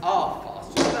Yanks are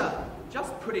fast.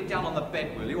 Just put it down on the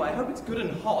bed, will you? I hope it's good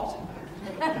and hot.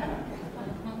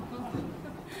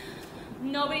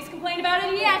 Nobody's complained about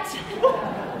it yet.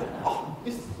 Oh,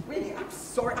 Miss Sweeney, I'm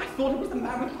sorry. I thought it was the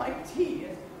man with my tea.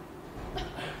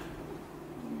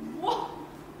 What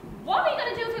were you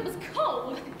going to do if it was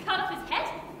cold? Cut off his head?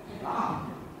 Ah,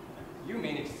 you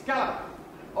mean it's scallop.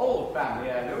 Old family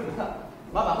heirloom.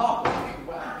 Mother Harper.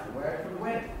 Wow, wear it for the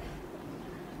wedding.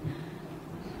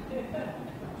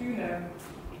 Do you know,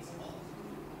 it's odd.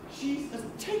 She's as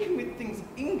taken with things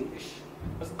English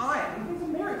as I am with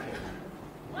things American.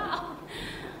 Wow.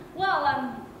 Well,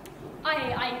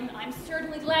 I'm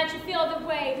certainly glad you feel the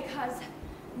way because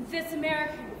this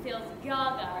American feels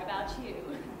gaga about you.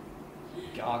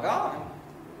 Gaga? I'm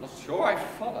not sure I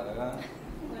follow.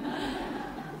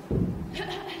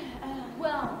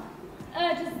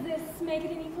 Does this make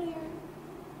it any clearer?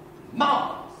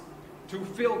 Mars! To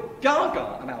feel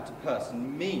gaga about a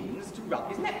person means to rub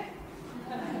his neck.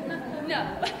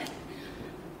 No.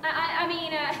 I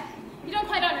mean, you don't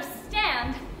quite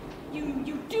understand.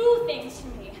 You do things to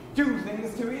me. Do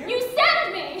things to you? You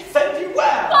send me! Send you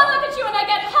where? Well, I look at you and I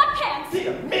get hot pants!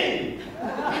 Dear me!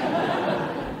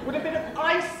 Would a bit of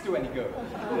ice do any good?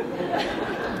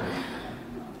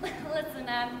 Listen,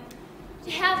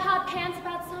 to have hot pants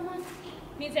about someone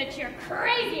means that you're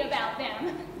crazy about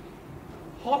them.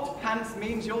 Hot pants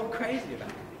means you're crazy about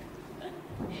it.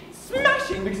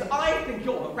 Smashing because I think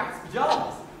you're the rat's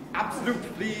pajamas. Absolute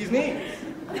flea's knees.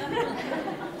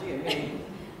 Dear me.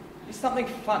 Is something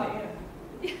funny?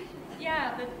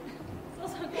 Yeah, but it's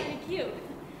also kind of cute.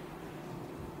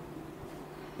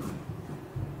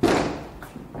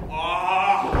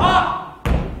 Aha!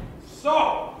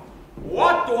 So,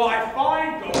 what do I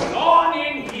find going on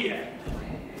in here?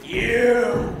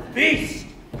 You beast!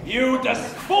 You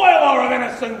despoiler of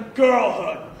innocent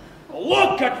girlhood!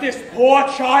 Look at this poor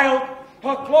child!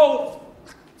 Her clothes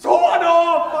torn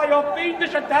off by your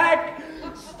fiendish attack!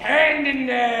 standing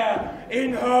there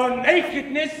in her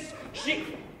nakedness, she...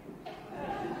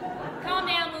 Calm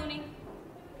down, Mooney.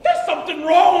 There's something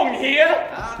wrong here.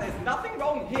 There's nothing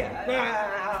wrong here.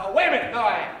 Wait a minute, no,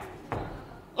 I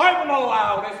won't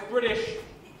allow this British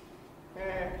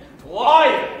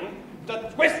lion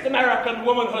to twist American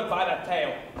womanhood by the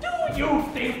tail. Do you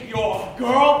think your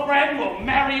girlfriend will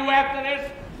marry you after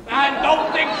this? And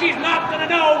don't think she's not gonna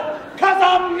know, cause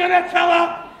I'm gonna tell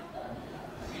her.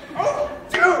 Oh,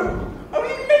 dude! Oh,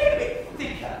 you make it a bit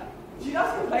thicker. She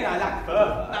does complain I lack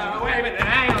further. Wait a minute,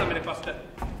 hang on a minute, Buster.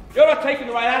 You're not taking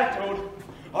the right attitude.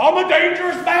 I'm a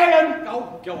dangerous man.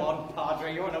 Oh, go on,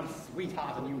 Padre. You're no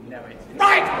sweetheart and you know it.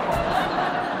 Right!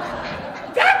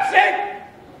 That's it!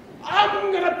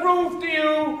 I'm gonna prove to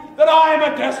you that I'm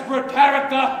a desperate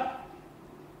character.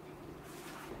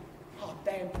 Oh,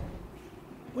 damn.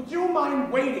 Would you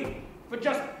mind waiting for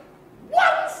just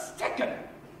 1 second?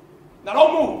 Now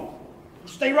don't move. You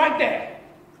stay right there.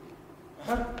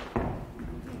 Huh?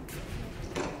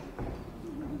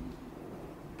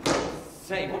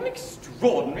 Say, what an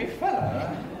extraordinary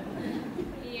fellow.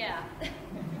 Yeah.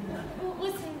 Well,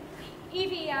 listen,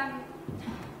 Evie,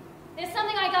 there's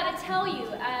something I gotta tell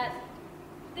you.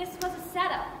 This was a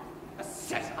setup. A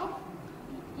setup?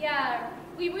 Yeah,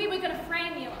 we were gonna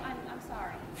frame you. I'm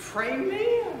sorry. Frame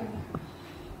me?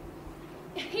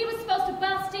 He was supposed to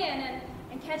bust in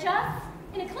and catch us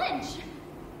in a clinch.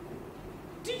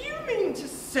 Do you mean to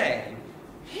say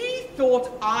he thought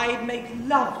I'd make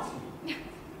love to you?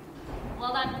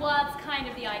 Well, that was kind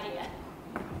of the idea.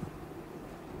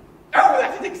 Oh,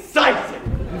 that's exciting!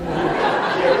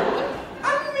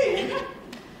 And me?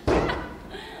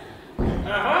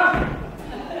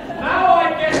 Now I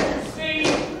get to see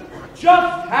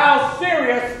just how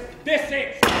serious this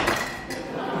is.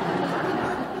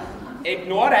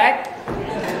 Ignore that.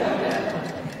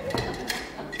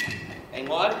 Hang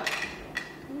on.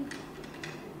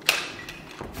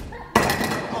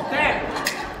 Oh, damn.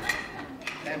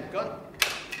 Damn good.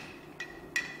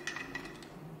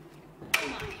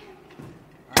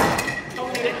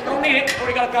 Don't need it.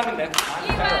 Already got a gun in there.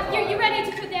 You ready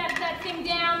to put that thing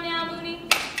down now, Mooney?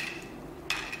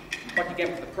 What you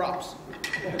get for the props?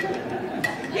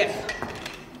 Yes.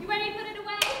 You ready to put it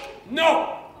away?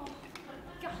 No. Oh,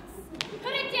 God.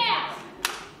 Put it down.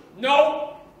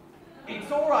 No.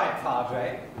 It's all right,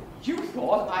 Padre. You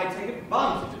thought I'd take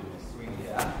advantage of this, sweetie,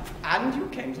 and you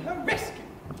came to her rescue.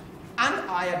 And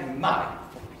I admire you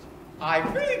for it. I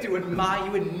really do admire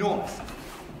you enormously.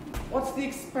 What's the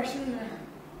expression?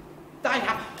 I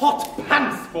have hot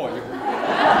pants for you.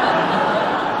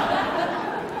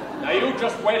 Now you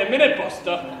just wait a minute,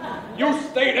 Buster. You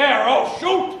stay there, I'll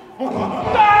shoot.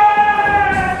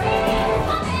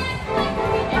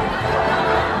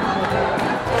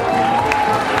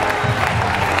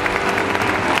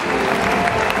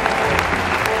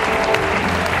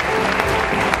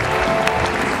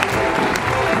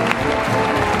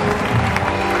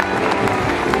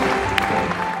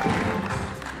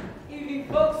 Evening,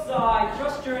 folks. I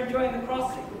trust you're enjoying the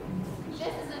crossing. This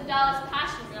is the dullest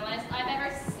passenger list I've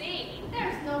ever seen.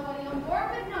 There's nobody on board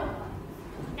but no one.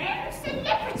 And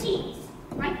celebrities!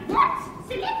 Like what?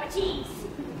 Celebrities!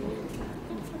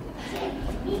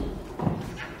 Me.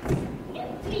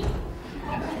 Absolutely.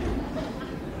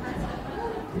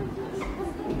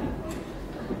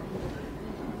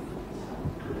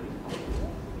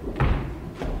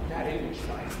 That English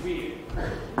guy's weird.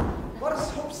 What is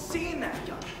Hope seeing that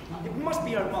gun? It must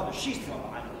be her mother. She's the one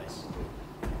behind all this.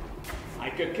 I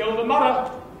could kill the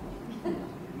mother.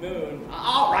 Moon.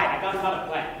 All right, I got another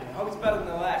plan. I hope it's better than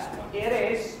the last one. It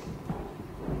is.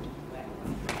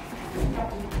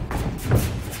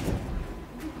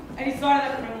 Any sign of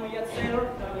that criminal yet, sailor?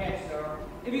 Not yet, sir.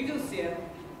 If you do see him,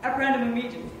 apprehend him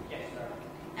immediately. Yes, sir.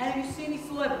 And if you see any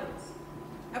celebrities,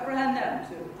 apprehend them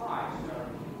too. Aye, sir.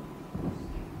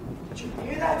 Did you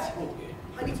hear that?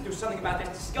 I need to do something about this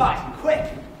disguise, and quick.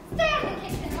 Stay in the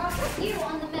kitchen, or I'll put you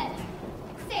on the menu.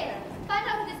 Sailor, find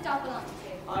out who this dog belongs to.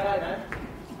 Aye, aye,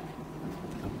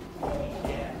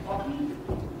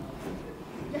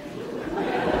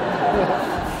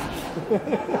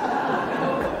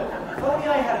 If only I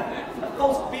had a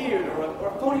false beard or a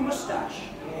phony mustache.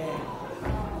 Yeah.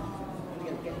 I'm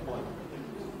gonna get one.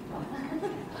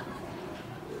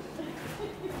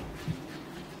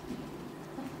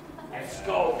 Let's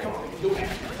go. Come on, we can do that.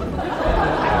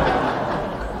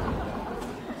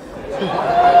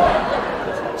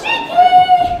 Chicky!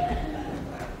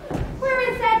 Where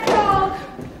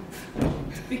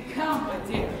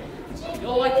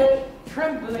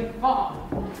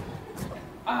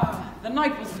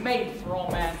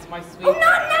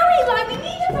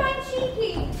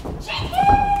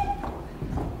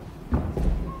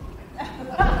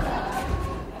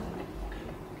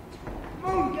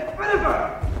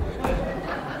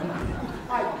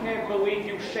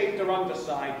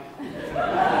underside.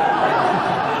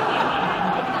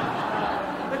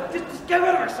 Just get rid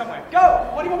of her somewhere. Go.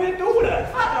 What do you want me to do with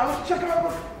her? I don't know. Chuck her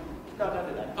over. No, don't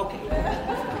do that. Okay.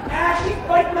 She's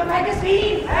biting the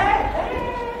magazine,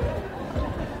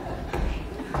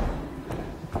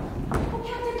 Oh,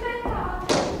 Captain Becca!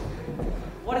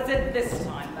 What is it this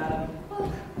time, madam?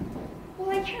 Well,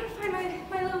 I can't find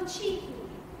my little cheeky.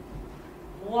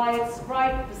 Why, it's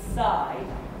right beside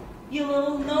you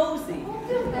little nosy. Oh,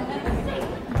 do that.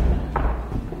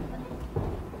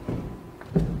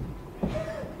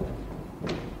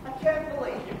 I can't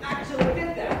believe you actually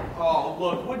did that. Oh,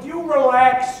 look, would you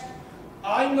relax?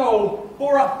 I know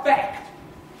for a fact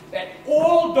that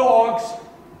all dogs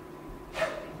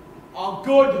are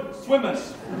good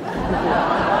swimmers.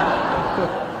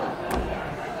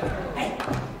 Hey.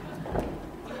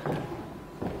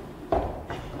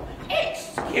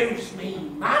 Excuse me,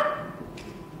 man.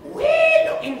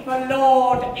 We're looking for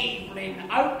Lord Evelyn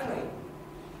Oakley.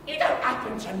 You don't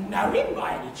happen to know him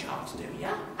by any chance, do you?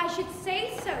 I should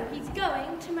say so. He's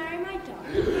going to marry my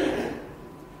daughter.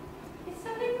 Is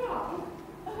something wrong?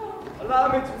 Allow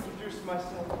me to introduce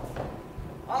myself.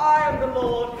 I am the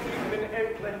Lord Evelyn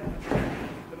Oakley.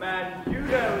 The man you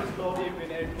know as Lord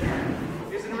Evelyn Oakley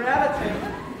is in reality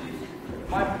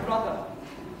my brother,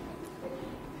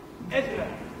 Edna.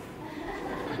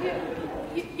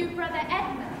 Your brother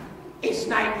Edna? His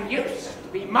name used to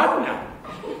be Mona,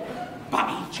 but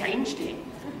he changed it.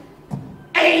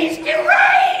 He's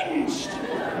deranged!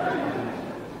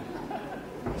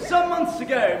 Some months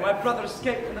ago, my brother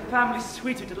escaped from the family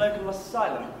suite at a local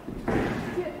asylum.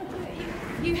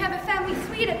 You have a family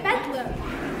suite at Bedlam.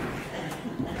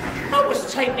 I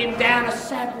was taking him down a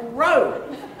Savile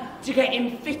Road to get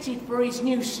him fitted for his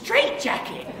new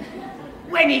straitjacket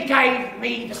when he gave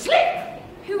me the slip.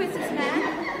 Who is this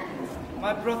man?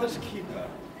 My brother's keeper.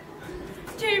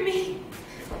 Dear me,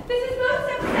 this is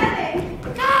most upsetting.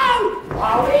 Don't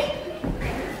worry.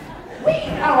 We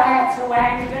know how to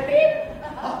handle him.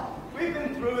 We've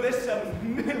been through this a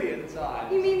million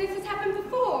times. You mean this has happened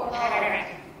before?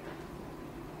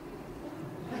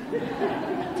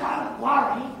 Don't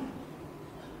worry.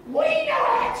 We know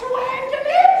how to handle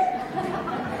him.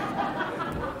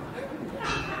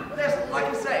 But there's, like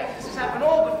I say, this has happened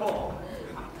all before.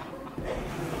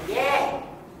 Yeah.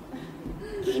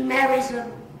 He marries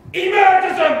him. He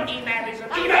murders him. He marries him.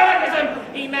 He murders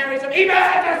him. He marries him. He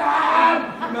murders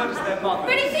him. He murders their mother.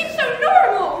 But he seems so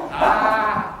normal.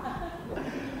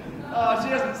 Oh, she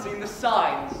hasn't seen the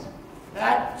signs.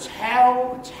 The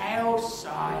telltale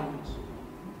signs.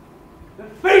 The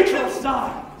fatal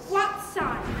signs. What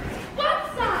signs?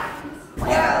 What signs?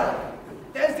 Well,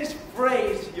 there's this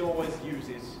phrase he always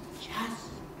uses.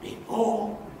 Just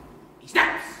before he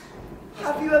snaps.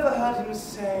 Have you ever heard him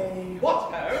say...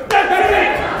 What? Edna!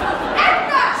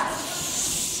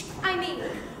 I mean,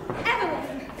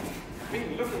 Evelyn.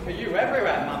 Been looking for you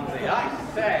everywhere, Mumsy. I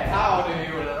say, how do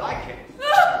you like it?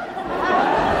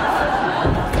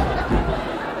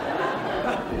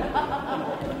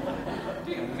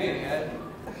 Dear me,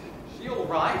 she all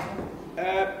right?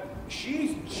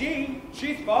 She's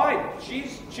fine.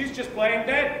 She's just playing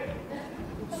dead.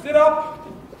 Sit up.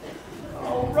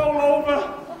 Oh, roll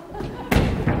over.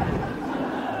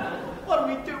 What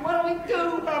do we do? What do we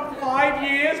do? About 5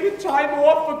 years with time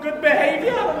off for good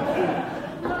behavior.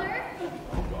 Mother?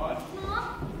 Oh, God.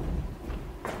 Mom?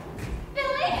 Billy?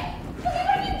 Billy, what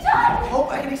have you done? Hope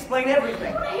I can explain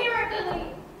everything. I want to hear it, Billy.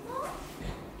 Mom?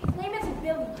 His name isn't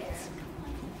Billy, dear.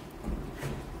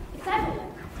 It's Evelyn.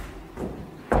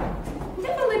 And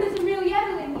Evelyn isn't really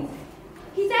Evelyn.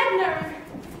 He's Edna.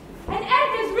 And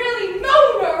Edna's really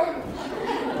Mona.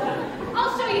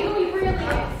 I'll show you who he really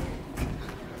is.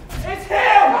 It's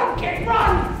him! Okay,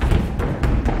 run!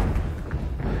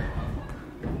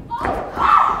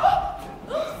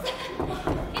 Oops!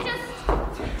 It just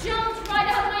jumped right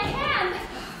out of my hand.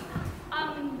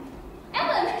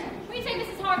 Ellen, will you take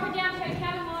Mrs. Harper down to her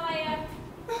cabin while I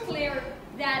clear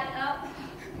that up?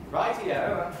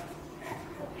 Rightio.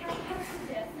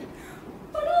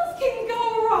 What else can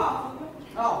go wrong?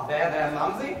 Oh, there,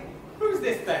 Mumsy. Who's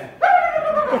this then?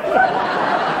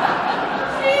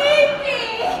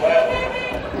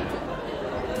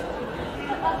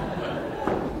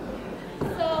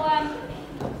 So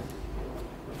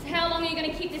how long are you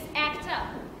going to keep this act up?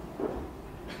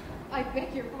 I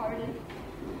beg your pardon.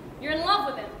 You're in love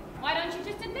with him. Why don't you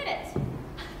just admit it?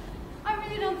 I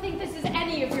really don't think this is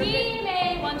any of your He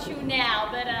may want you now,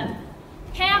 but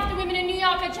half the women in New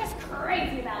York are just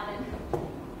crazy about it.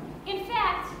 In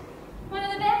fact, one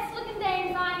of the best-looking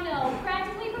dames I know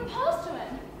practically proposed to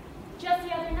him just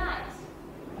the other night.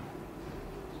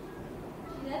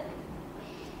 She did?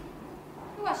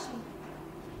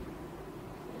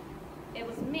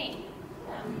 to me.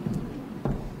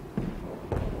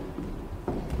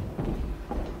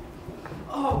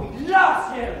 Oh, we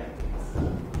love him!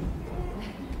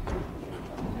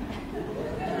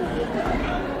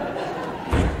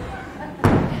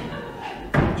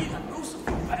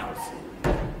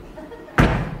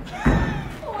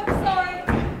 Oh, I'm sorry.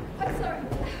 I'm sorry.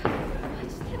 I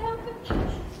just can't help it.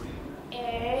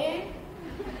 Eh?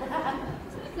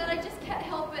 That I just can't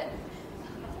help it.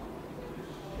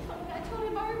 I told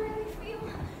him how I really feel.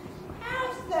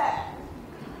 How's that?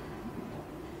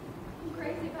 I'm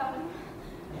crazy about him.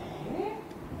 Eh?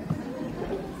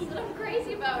 That I'm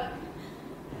crazy about him.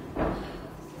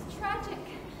 This is tragic.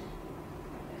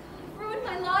 I've ruined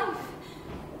my life.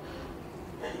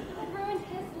 I've ruined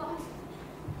his life.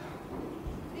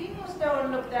 Things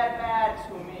don't look that bad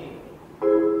to me.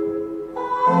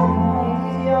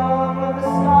 He's young and the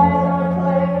skies are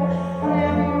clear, and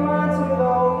every month we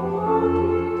go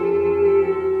walking.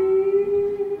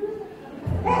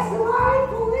 It's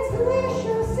delightful, it's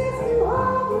delicious, it's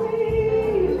lovely.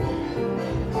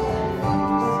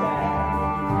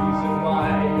 Reason why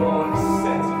you're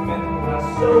sentimental,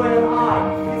 so am I.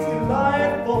 It's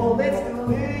delightful, it's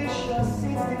delicious,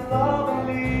 it's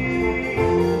lovely.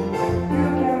 You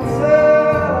can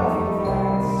tell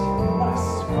that's what a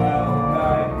swell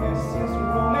night is. It's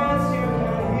romance, you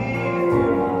can hear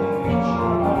through the nature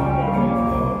of the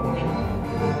window.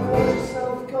 Let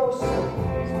yourself go, so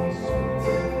please be sweet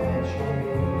and true.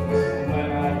 When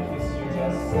I kiss you,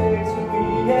 just say to me,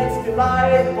 it's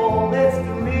delightful, it's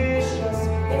delicious,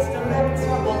 it's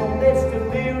delectable, it's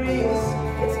delirious,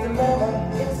 it's the leather,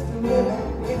 it's the liver,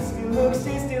 it's the looks,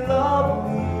 it's the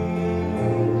lovely.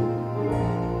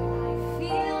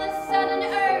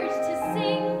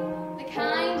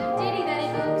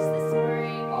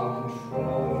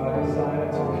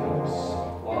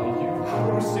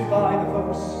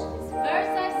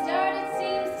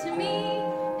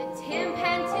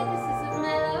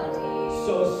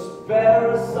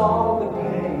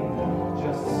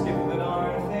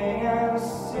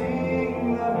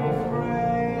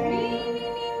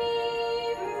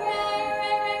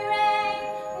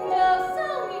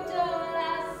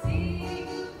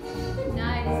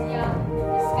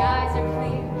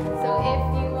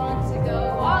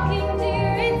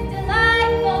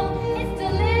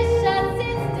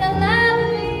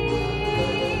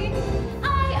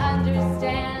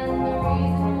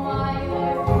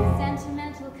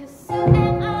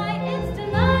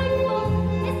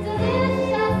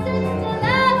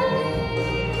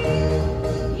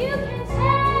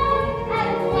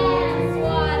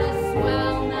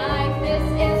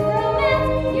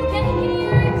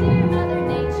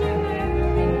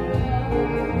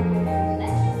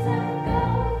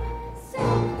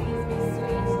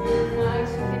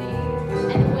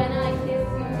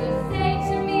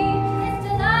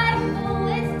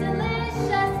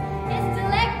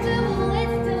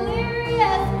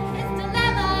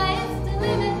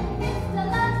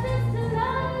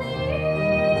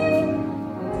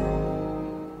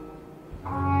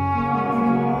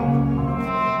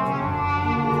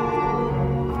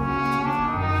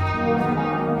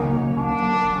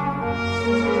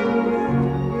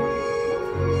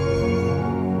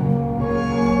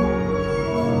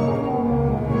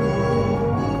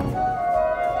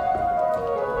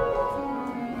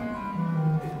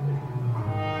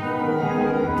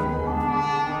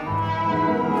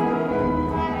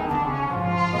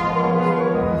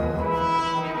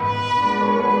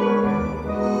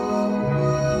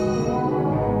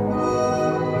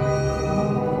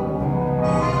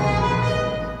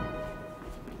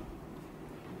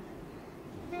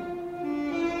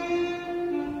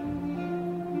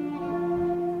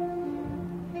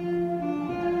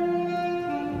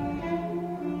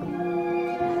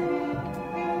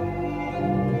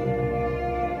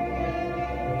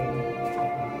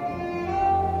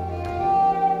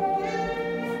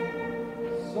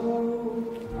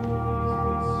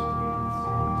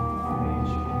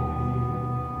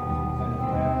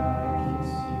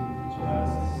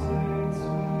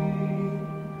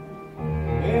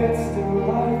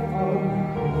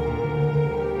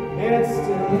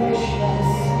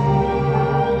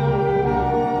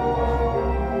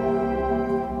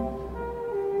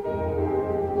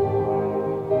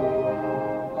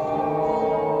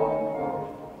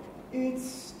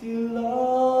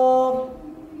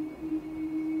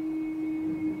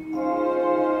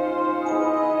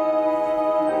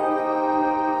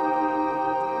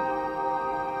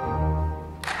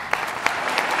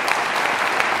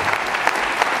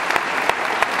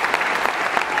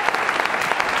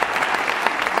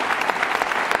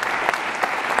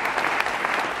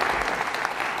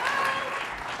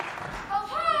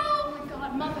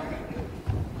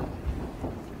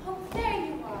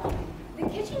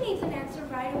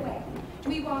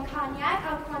 cognac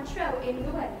au Cointreau in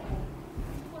Rouen.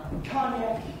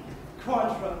 Cognac,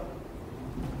 Cointreau.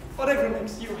 Whatever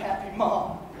makes you happy,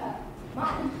 Mom.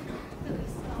 Mom, really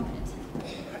stop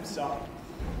it. I'm sorry.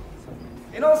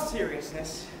 In all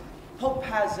seriousness, Hope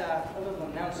has a little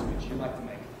announcement she'd like to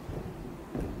make.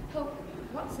 Hope,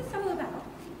 what's this all about?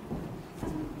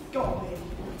 Go on, baby.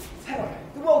 Tell her.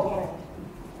 The world won't end.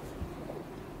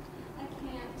 I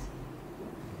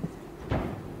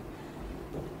can't.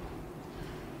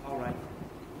 All right.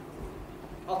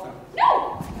 I'll tell her.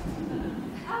 No!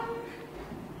 I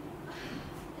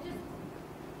just...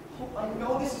 Hope, I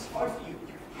know this is hard for you.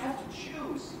 You have to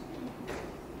choose.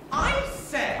 I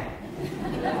say!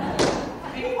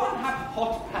 Anyone have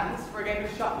hot pants for a game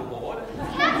of shuffleboard?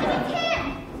 Captain Kim!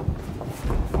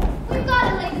 We've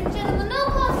got it, ladies and gentlemen. No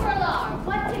cause for alarm.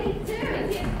 What did he do?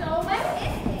 Is he a stowaway?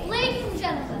 Is he? Ladies and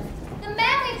gentlemen, the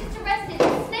man we just arrested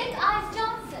is Snake Eyes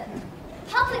Johnson,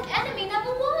 public enemy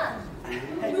number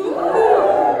 1.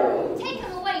 Ooh. Take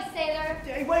him away, sailor.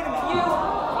 Hey, wait a minute. You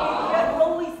idiot,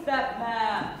 release that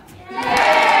man. I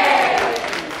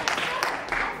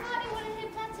thought he would have hit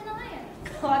Captain Iron.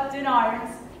 Captain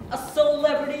Irons, a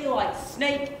celebrity like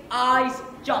Snake Eyes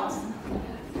Johnson.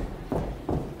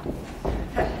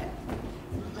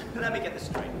 Let me get this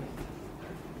straight.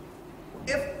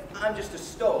 If I'm just a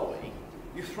stowaway,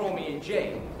 you throw me in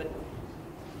jail. But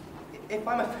if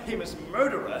I'm a famous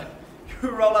murderer,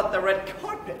 you roll out the red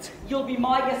carpet. You'll be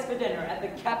my guest for dinner at the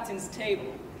captain's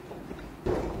table.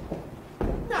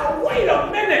 Now, wait a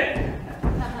minute!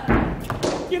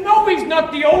 You know he's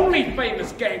not the only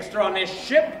famous gangster on this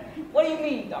ship. What do you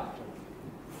mean, Doctor?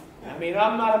 I mean,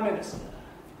 I'm not a minister.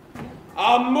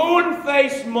 A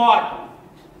moon-faced Martin.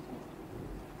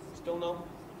 Still no?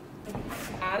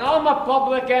 And I'm a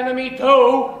public enemy,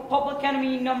 too. Public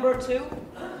enemy number 2?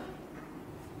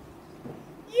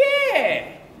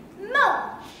 Yeah!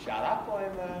 No! Shut up,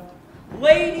 I'm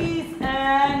Ladies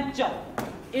and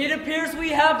gentlemen, it appears we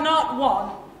have not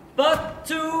one, but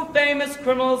 2 famous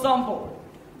criminals on board.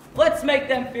 Let's make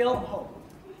them feel at home.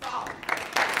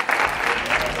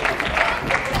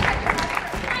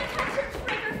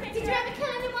 Did you ever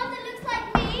kill anyone that looks like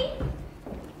me?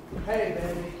 Hey,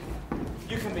 baby.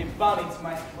 You can be Bonnie to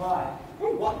my Clyde.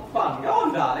 Oh, what fun. Go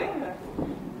on, darling.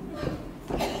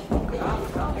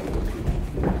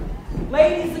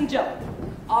 Ladies and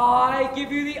gentlemen, I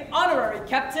give you the honorary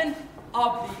captain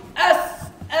of the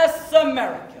SS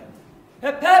America.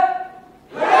 Hip hip!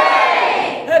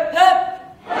 Hooray! Hip hip!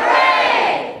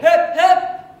 Hooray! Hip hip!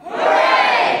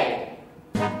 Hooray!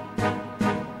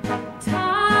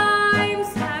 Times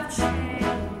have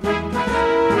changed,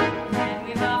 and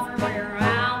we've offered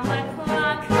around the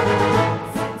clock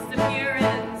since the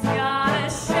Puritans got a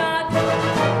shot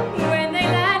when they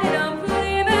landed on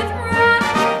Plymouth Rock.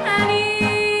 And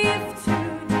if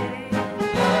today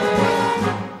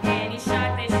any shot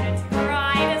they should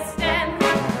try to stem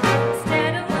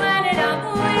instead of letting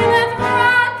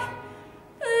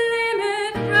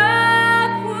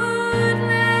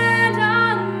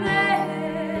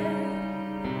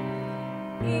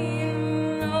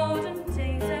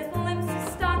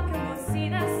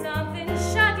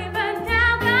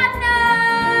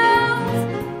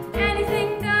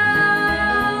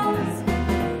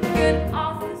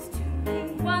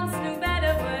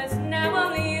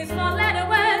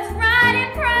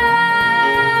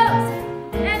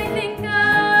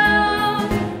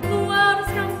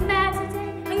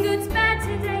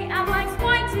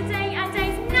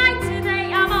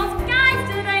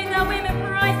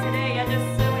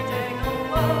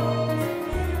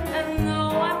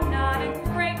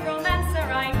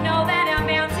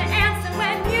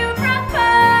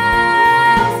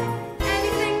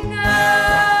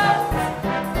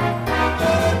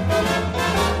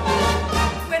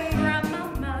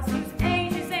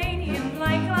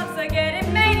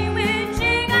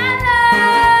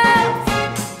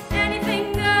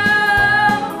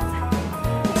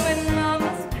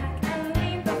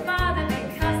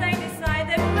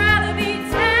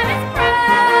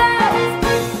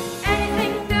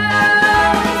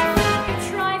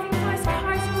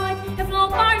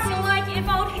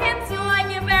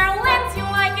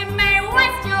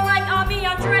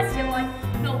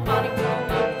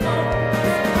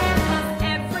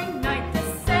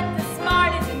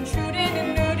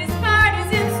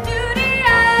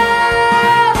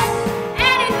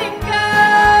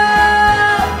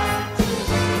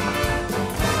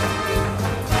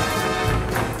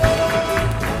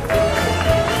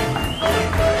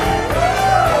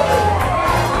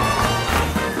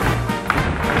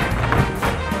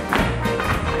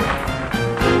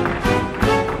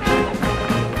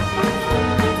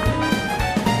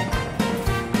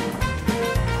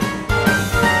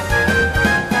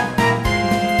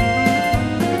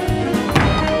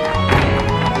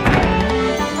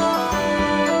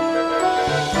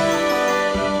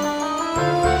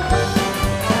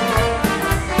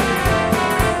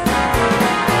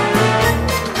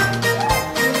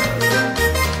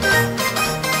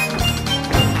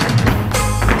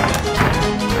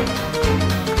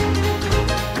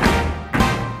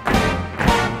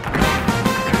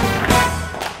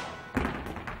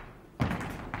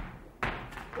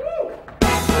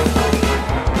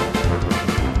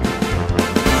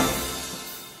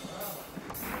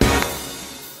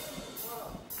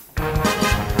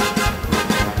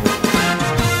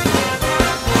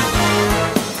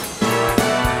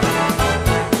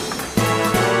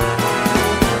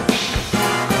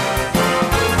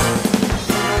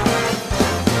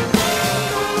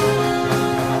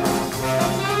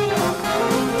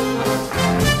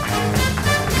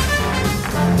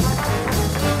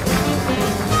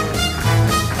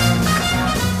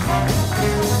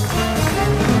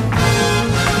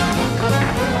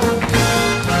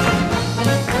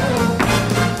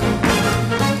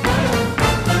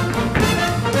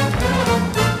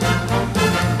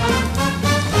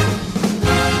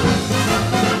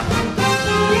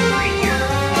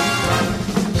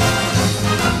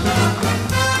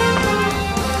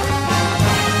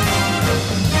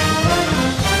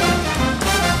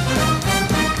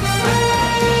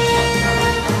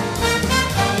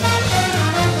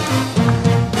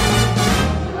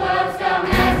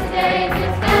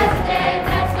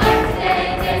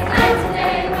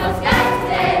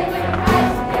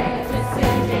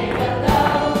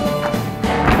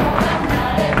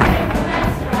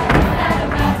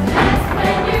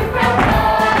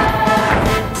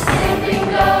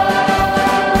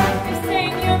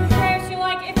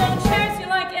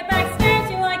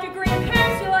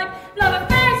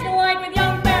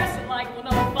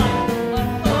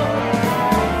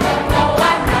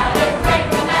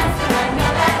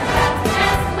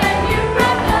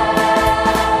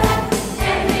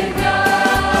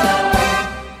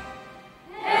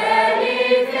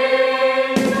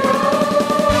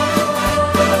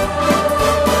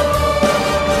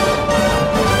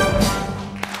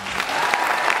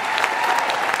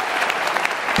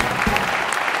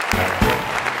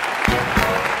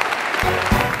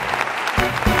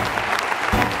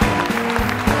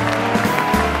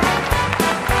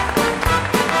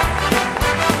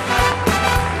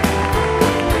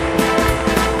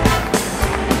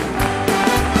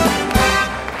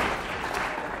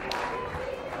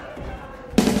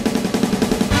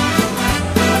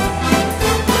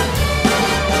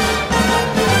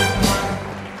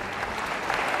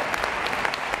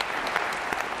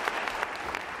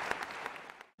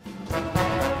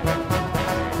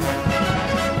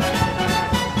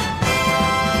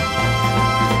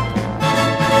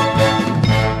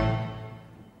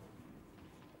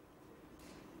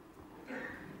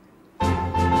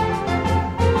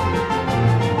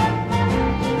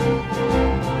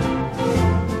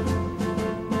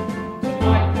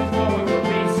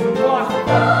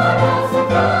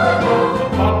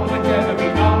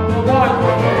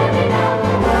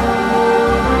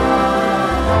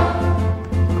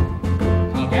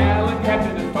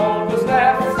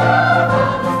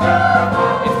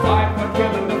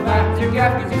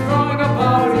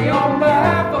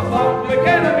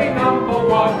number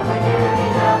one.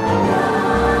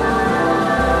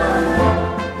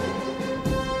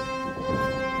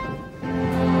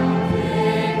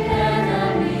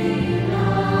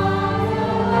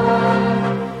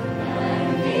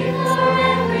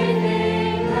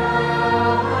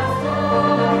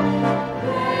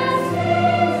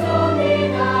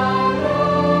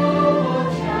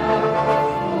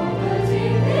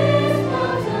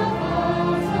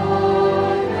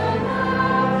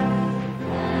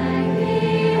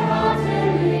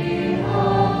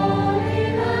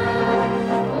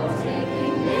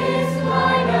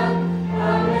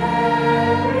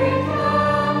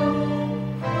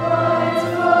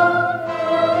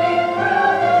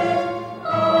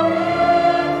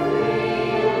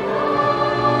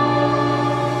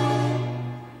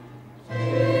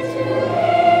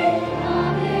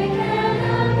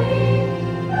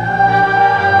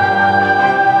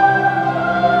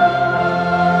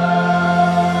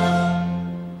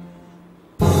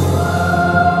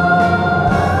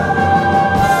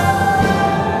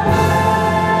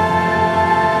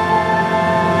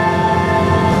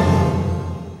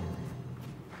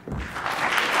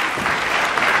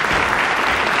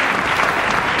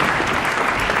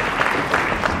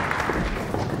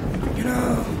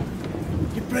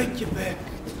 break your back,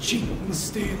 to cheat and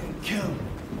steal and kill.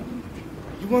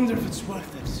 You wonder if it's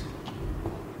worth it.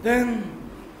 Then,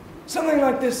 something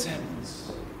like this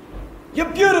happens. You're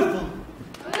beautiful!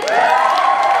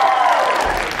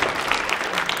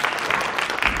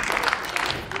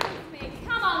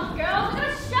 Come on, girls, we've got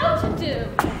a show to do.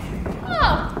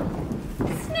 Oh,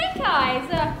 Snake Eyes,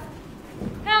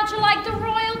 how'd you like the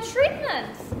royal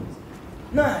treatment?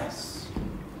 Nice.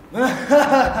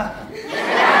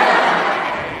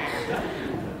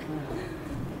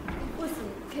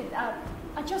 Listen, kid,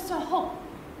 I just so hope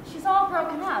she's all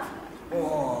broken up.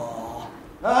 Oh.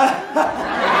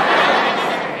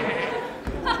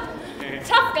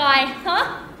 Tough guy,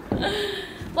 huh?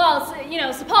 Well,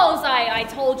 suppose I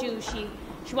told you she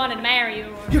wanted to marry you.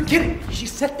 Or... You're kidding? She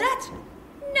said that?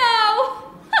 No.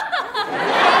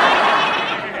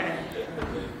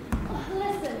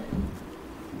 Listen,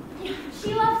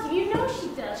 she loves you. You know she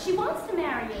does. She wants to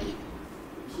marry you.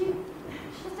 She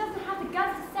just doesn't have the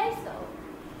guts to say so.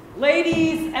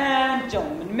 Ladies and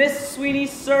gentlemen, Miss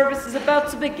Sweeney's service is about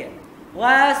to begin.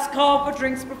 Last call for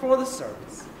drinks before the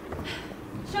service.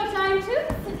 Showtime too?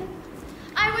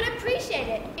 I would appreciate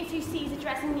it if you cease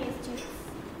addressing me as Judith,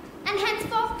 and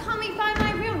henceforth call me by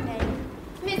my real name,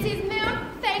 Mrs.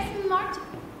 Moonface Martin.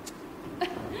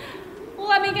 Well,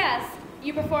 let me guess.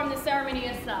 You perform the ceremony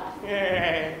yourself.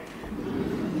 It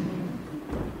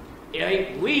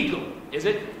ain't legal, is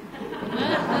it?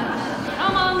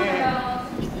 Come on, girls.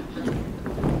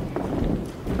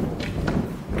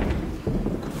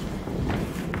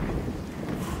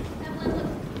 Evelyn, look,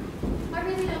 I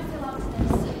really don't feel up to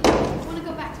this. I want to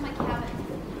go back to my cabin.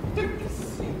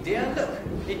 Dear, look,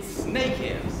 it's snake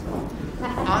ears.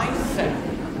 I say,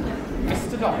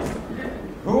 Mr. Dobson,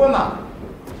 who am I?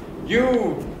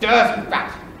 You dirty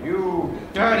rat! You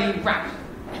dirty rat!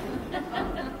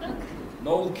 An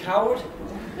old coward?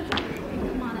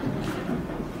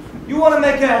 You want to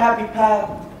make her a happy,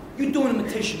 pal? You do an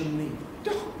imitation of me.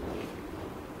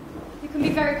 You can be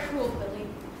very cruel, Billy.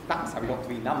 That's how we want to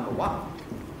be number one.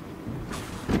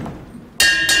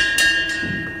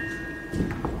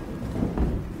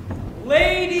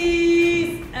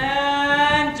 Ladies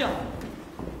and gentlemen,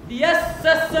 the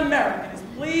SS American is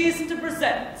pleased to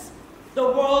present the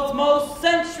world's most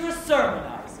sensuous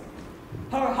sermonizer,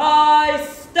 Her High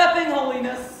Stepping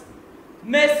Holiness,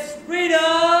 Miss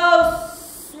Rita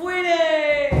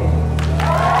Sweeney.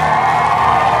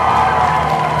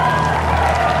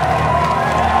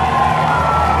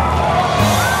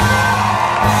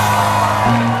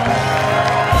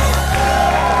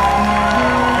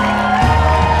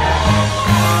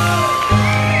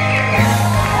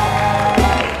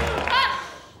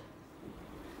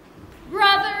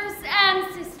 Brothers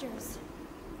and sisters,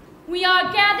 we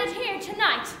are gathered here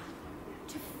tonight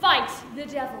to fight the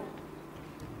devil.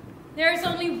 There is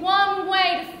only one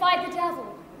way to fight the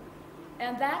devil,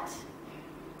 and that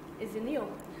is in the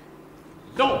open.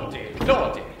 Lordy,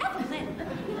 Lordy. Evelyn!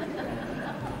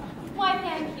 Why,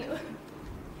 thank you.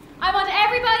 I want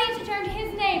everybody to turn to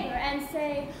his neighbor and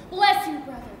say, "Bless you,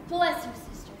 brother. Bless you,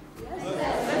 sister."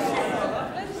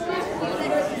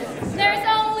 There is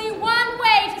only one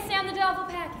way to stand the devil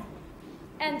packing,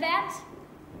 and that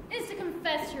is to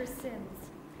confess your sins.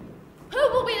 Who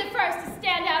will be the first to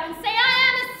stand out and say, "I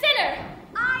am a sinner"?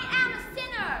 I am a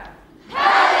sinner.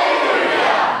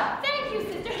 Hallelujah! Thank you,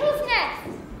 sister. Who's next?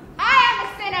 I am a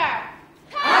sinner.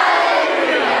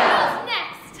 Hallelujah! Who's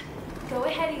next?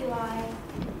 do I?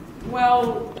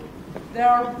 Well,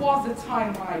 there was a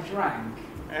time when I drank.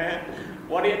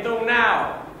 What do you do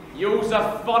now? Use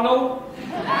a funnel?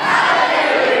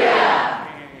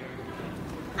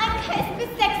 I'm cursed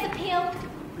with sex appeal.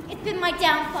 It's been my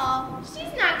downfall.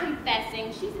 She's not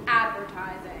confessing, she's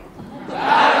advertising.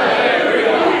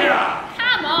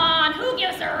 Come on, who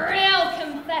gives a real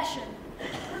confession?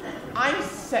 I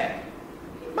say,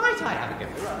 might I have a go?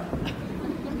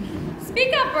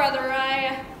 Speak up, brother.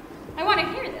 I want to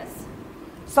hear this.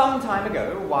 Some time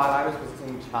ago, while I was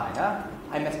visiting China,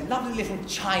 I met a lovely little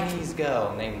Chinese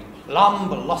girl named Plum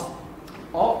Blossom,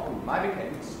 of whom I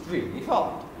became extremely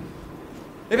fond.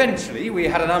 Eventually, we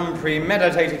had an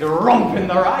unpremeditated romp in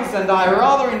the rice, and I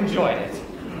rather enjoyed it.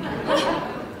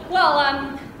 Well,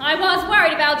 I was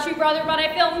worried about you, brother, but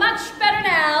I feel much better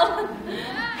now.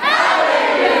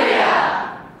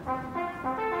 Hallelujah!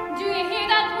 Do you hear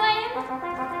that playing?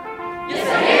 Yes, I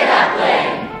hear that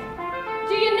playing.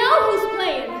 Do you know who's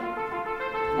playing?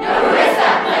 No, who is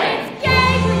that playing? It's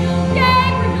Gabriel,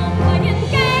 Gabriel playing,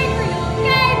 Gabriel,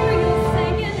 Gabriel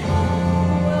singing.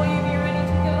 Will you be ready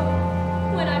to go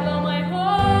when I blow my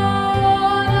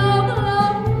horn? Oh,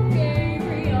 blow,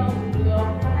 Gabriel, blow.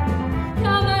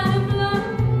 Come and blow,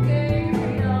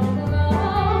 Gabriel, blow.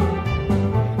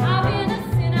 I've been a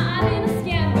sinner, I've been a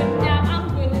scam, but now I'm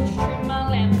willing to trim my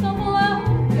lamp. So blow,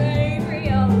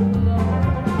 Gabriel, blow.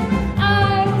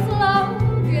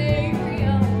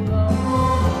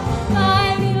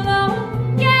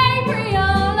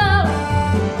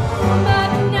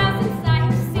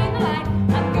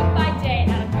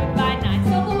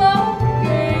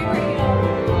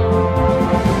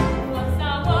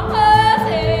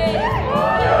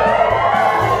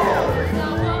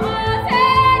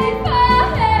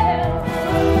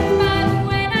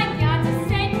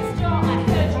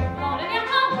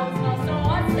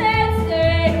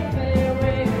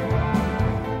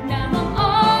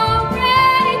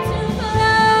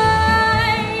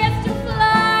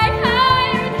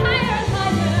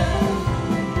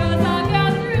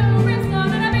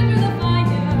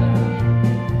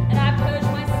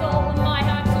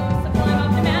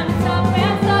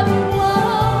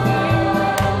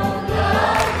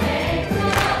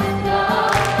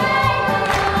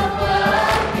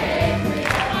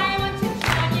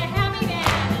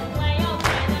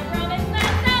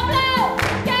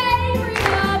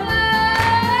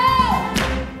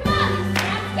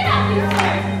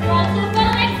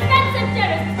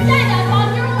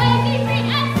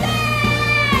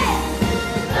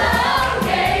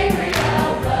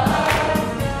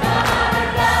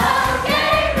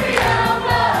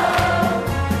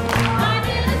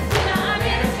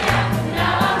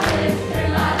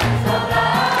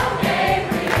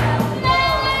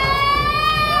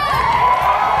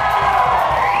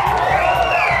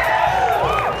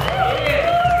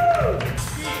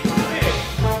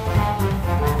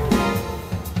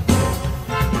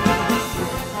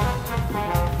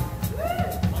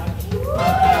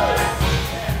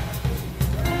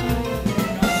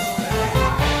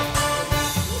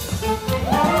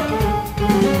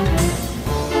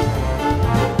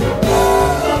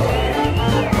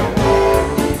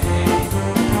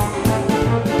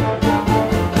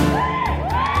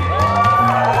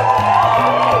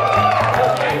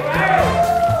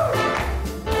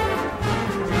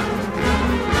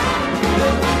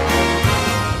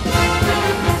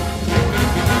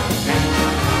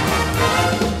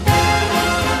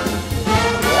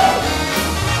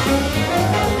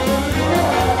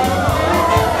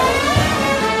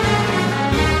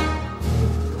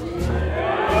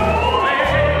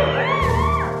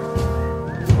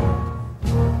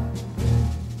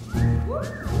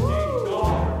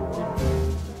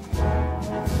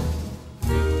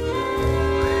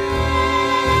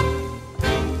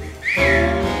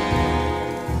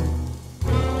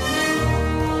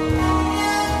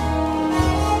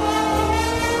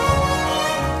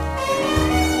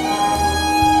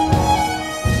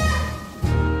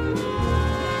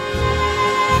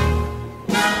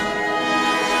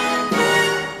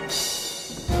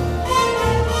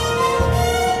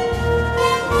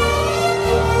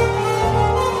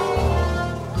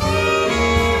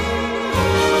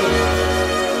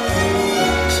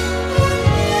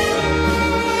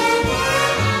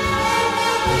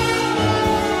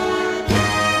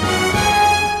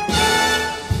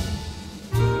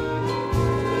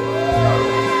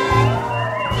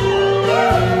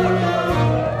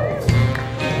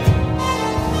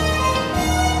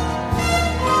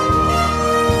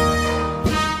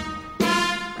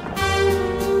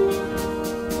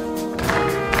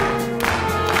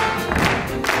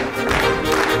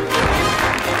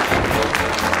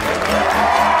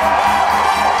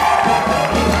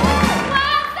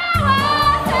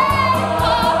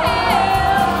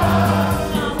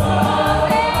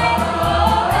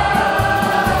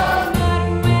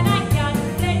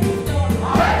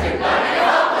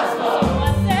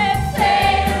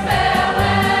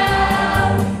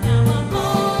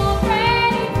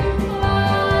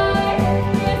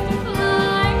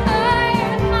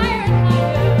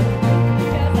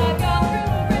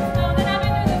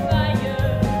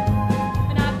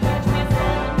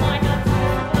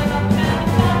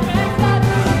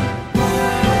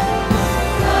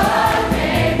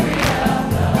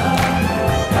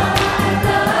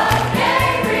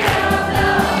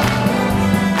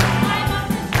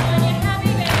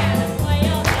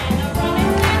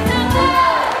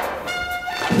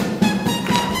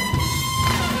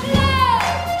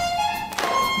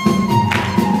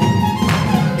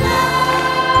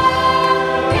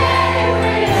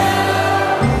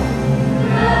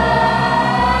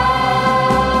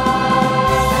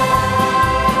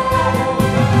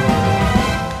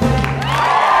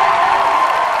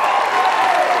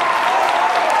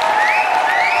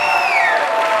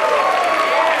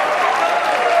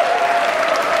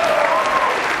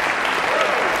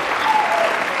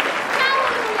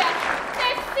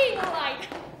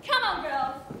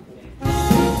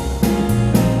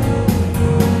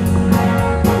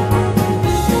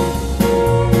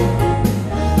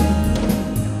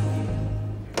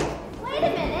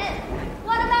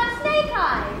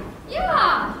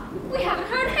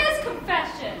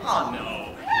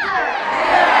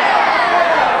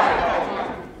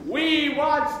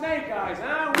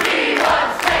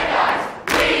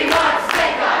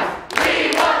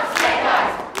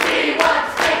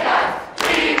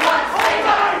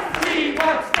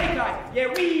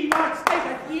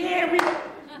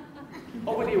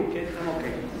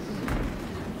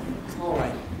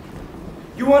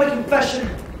 You want a confession?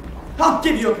 I'll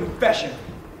give you a confession.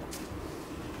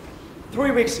 3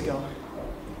 weeks ago,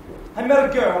 I met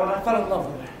a girl and I fell in love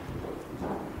with her.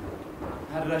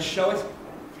 How did I show it?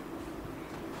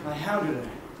 I hounded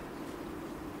her.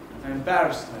 I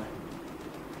embarrassed her.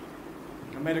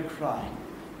 I made her cry.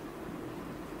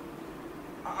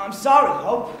 I'm sorry,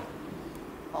 Hope.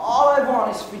 All I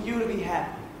want is for you to be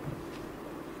happy.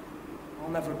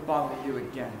 I'll never bother you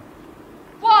again.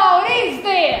 What is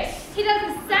this? He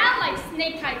doesn't sound like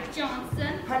Snake Eye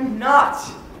Johnson. I'm not.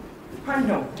 I'm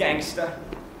no gangster.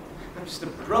 I'm just a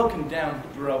broken down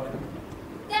broker.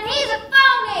 Then he's a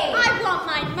phony! I want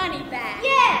my money back.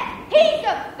 Yeah, he's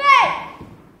a fake!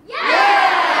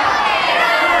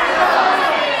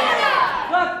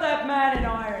 Left that man in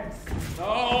irons.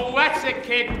 Oh, that's it,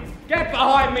 kid. Get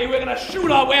behind me. We're gonna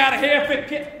shoot our way out of here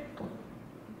if it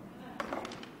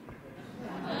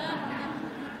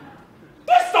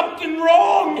There's something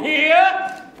wrong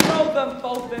here. Throw them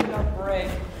both in the brig.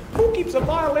 Who keeps a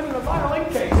violin in a violin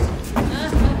case?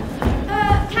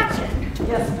 Captain,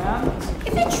 Yes, ma'am.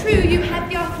 is it true you have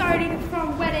the authority to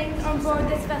perform weddings on board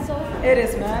this vessel? It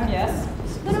is, ma'am, yes.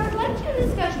 Then I would like to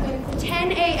discuss weddings at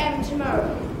 10 a.m.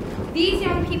 tomorrow. These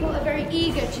young people are very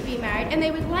eager to be married, and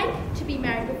they would like to be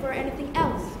married before anything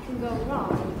else can go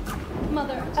wrong.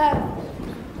 Mother,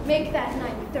 make that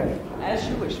 9:30. As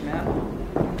you wish, ma'am.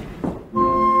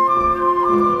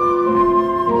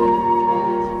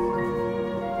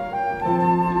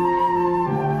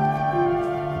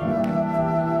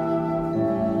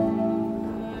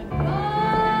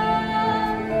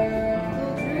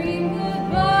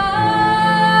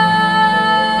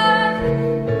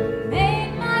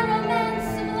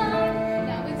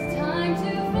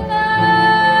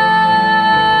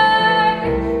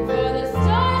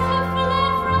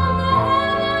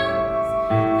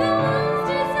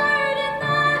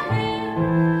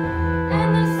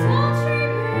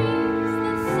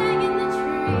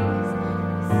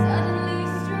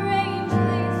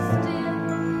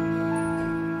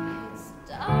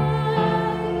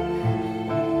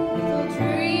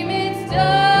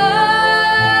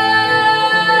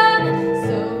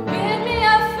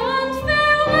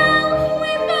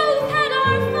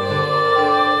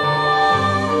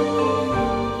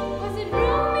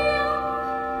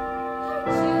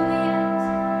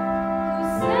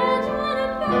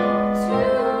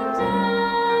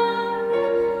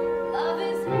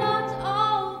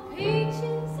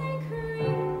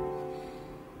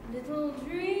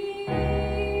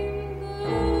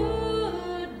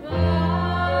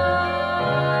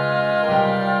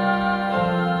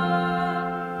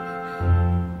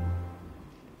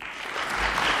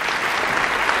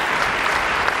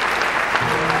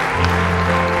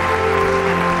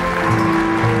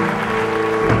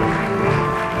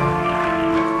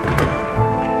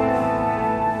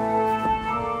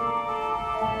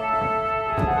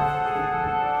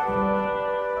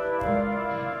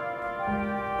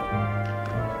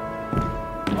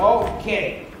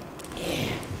 Okay.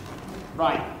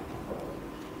 Right.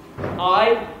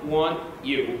 I want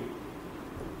you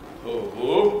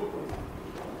to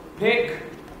pick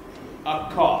a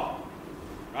card.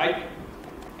 Right?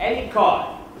 Any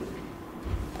card.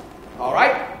 All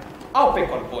right? I'll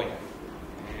pick one for you.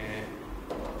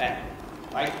 That.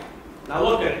 Right? Now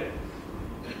look at it.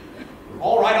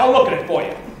 All right, I'll look at it for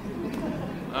you.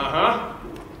 Uh-huh.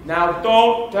 Now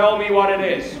don't tell me what it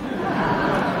is.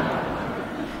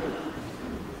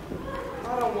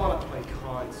 I don't want to play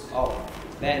cards. Oh,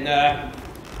 then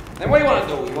what do you want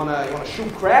to do? You want to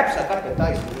shoot craps? I got the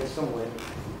dice in there somewhere.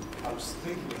 I was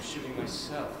thinking of shooting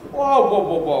myself.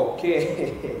 Whoa,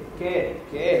 kid.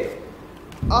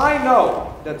 I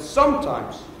know that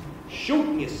sometimes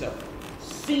shooting yourself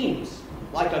seems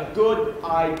like a good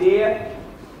idea,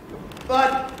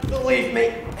 but believe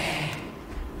me,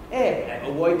 it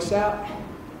never works out.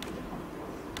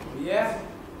 Yeah?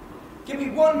 Give me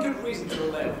one good reason to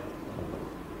live.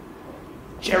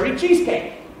 Cherry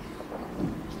cheesecake.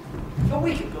 A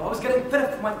week ago, I was getting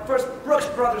fitted for my first Brooks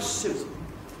Brothers suit.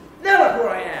 Now look where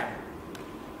I am.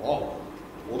 Oh,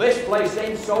 well, this place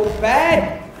ain't so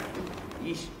bad.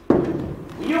 Yeesh.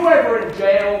 Were you ever in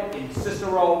jail in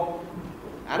Cicero?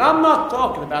 And I'm not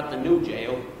talking about the new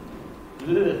jail.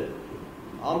 Ugh.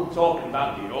 I'm talking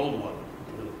about the old one.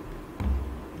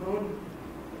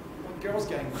 That girl's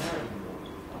getting married.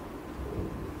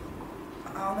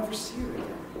 I'll never see her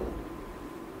again.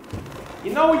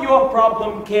 You know your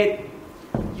problem, kid?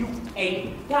 You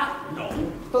ain't got no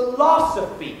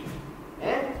philosophy.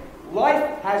 Eh?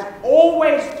 Life has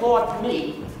always taught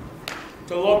me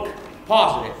to look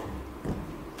positive.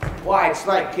 Why, it's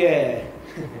like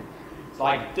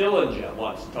Dillinger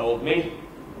once told me.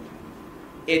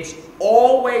 It's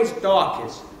always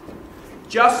darkest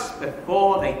just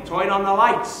before they turn on the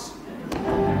lights.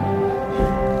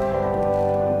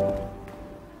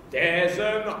 There's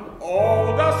an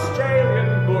old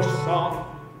Australian bush song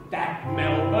that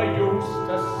Melba used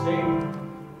to sing,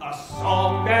 a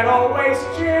song that always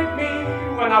cheered me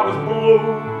when I was blue.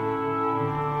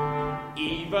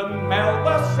 Even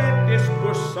Melba said this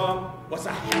bush song was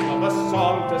a hell of a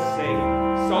song to sing,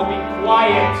 so be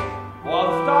quiet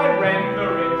whilst I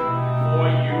render it for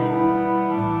you.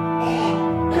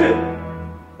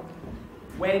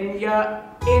 When your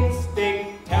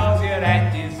instinct tells you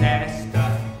that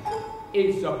disaster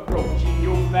is approaching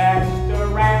you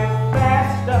faster and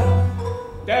faster,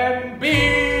 then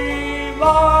be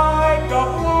like a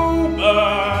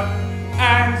bluebird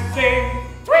and sing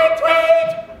tweet tweet,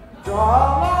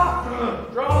 tra-la,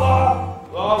 tra-la,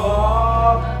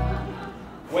 la-la.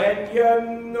 When you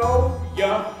know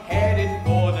you're headed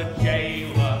for the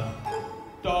jailer,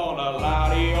 don't allow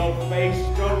the old face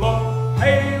to look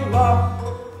paler.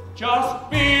 Just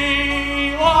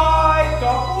be like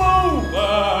a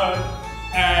bluebird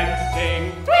and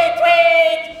sing tweet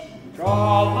tweet,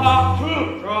 tra-la,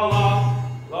 tra-la,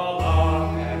 la-la.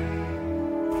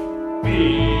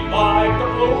 Be like a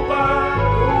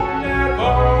bluebird who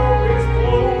never is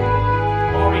blue,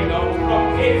 for he knows from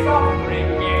his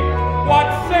upbringing what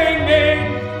singing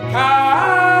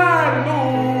can do.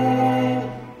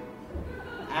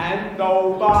 And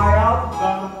though by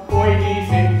other boys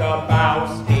in the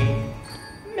Bowski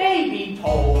may be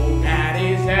told that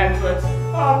his efforts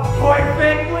are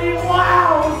perfectly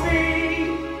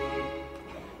lousy,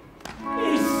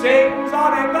 he sings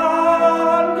on and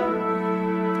on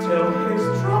till his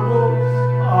troubles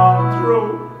are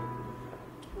through.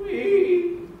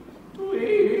 Tweet,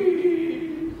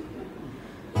 tweet,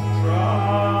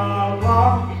 tra-la,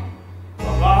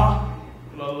 la-la,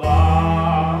 la-la.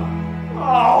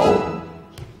 Oh!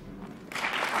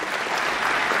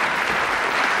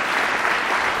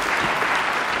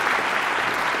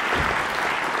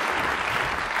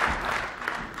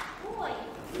 Boy,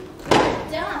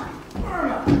 done.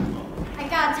 I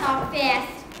gotta talk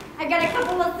fast. I got a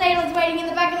couple of sailors waiting in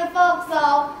the back of the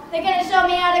forecastle. They're gonna show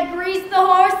me how to grease the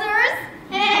horsers.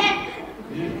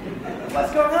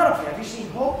 What's going on up here? Have you seen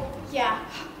Hope? Yeah.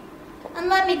 And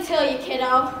let me tell you,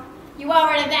 kiddo, you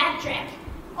already that trick.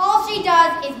 All she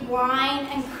does is whine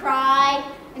and cry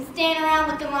and stand around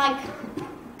looking like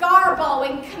Garbo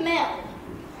and Camille.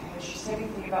 Has she said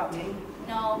anything about me?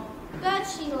 No, but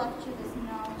she left you this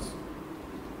note.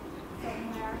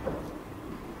 Somewhere.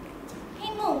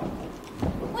 Hey, Moon,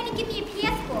 why don't you give me a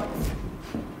passport?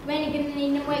 When you're gonna need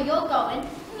to know where you're going,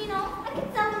 you know, I can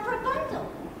sell them for a bundle.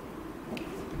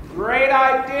 Great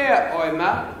idea,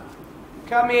 Oima.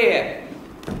 Come here.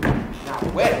 Now,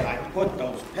 where did I put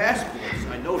those passports?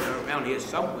 I know they're around here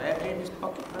somewhere. In this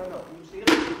bucket. I don't know. Can you see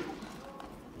them?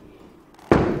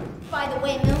 By the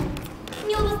way, Moon,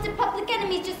 new list of public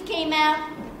enemies just came out.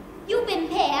 You've been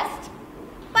passed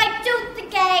by Tooth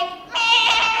Decay.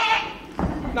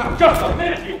 Now, just a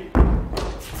minute, you.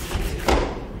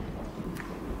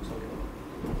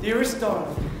 Dearest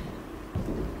darling,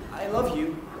 I love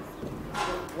you.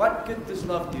 But what good does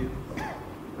love do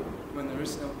when there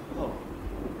is no hope?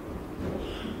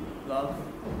 Love,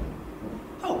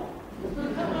 hope.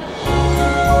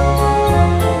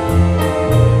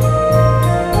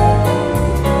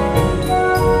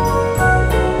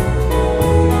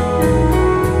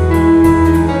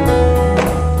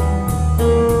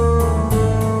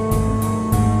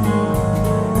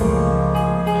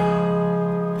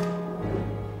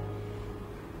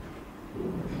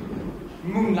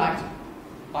 Moonlight,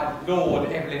 by Lord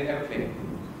Evelyn Oakley.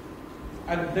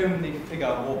 A lonely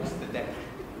figure walks the deck,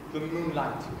 the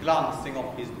moonlight glancing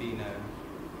off his beano.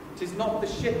 'Tis not the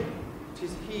ship,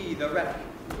 'tis he, the wreck,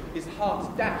 his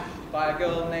heart dashed by a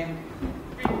girl named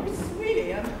Miss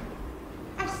Sweeney.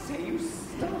 I say, you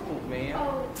startled me.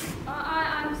 Oh,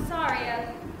 I'm sorry.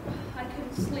 I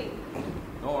couldn't sleep.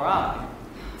 Nor I.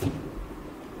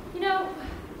 You know,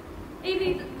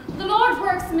 Evie, the Lord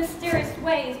works in mysterious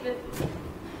ways, but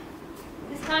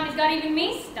this time he's got even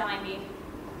me stymied.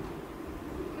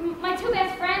 My two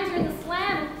best friends are in the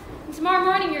slam, and tomorrow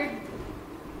morning you're...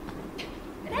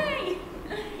 But hey,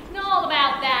 you know all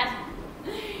about that.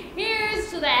 Here's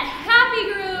to the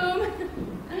happy groom.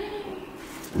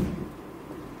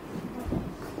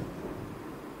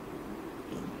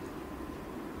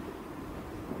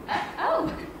 Oh, I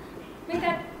think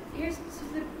that here's to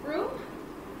the groom.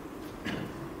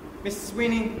 Miss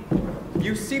Sweeney,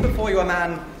 you see before you a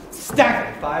man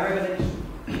staggered by a revelation.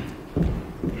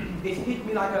 It hit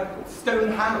me like a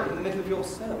stone hammer in the middle of your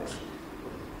service.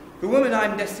 The woman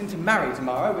I'm destined to marry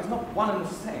tomorrow is not one and the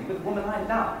same with the woman I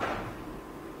love.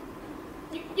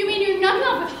 You mean you're not in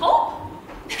love with Hope?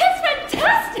 That's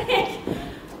fantastic!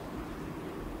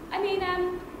 I mean,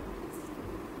 it's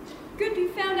good you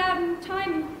found out in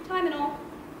time and all.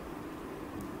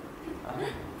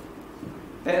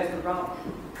 There's the rub.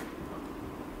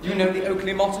 You know the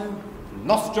Oakley motto?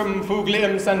 Nostrum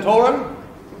fuglium centorum?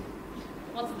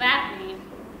 What's that mean?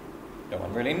 No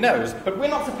one really knows, but we're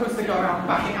not supposed to go around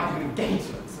backing out of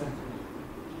engagements.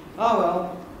 Oh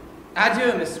well.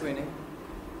 Adieu, Miss Sweeney.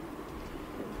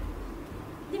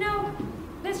 You know,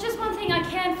 there's just one thing I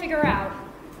can't figure out.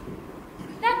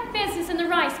 That business in the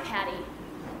rice paddy.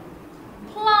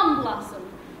 Plum blossom.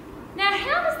 Now,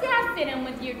 how does that fit in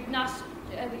with your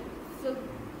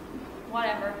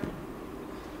whatever?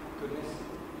 Goodness.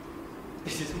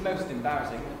 This is most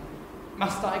embarrassing.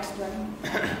 Must I explain?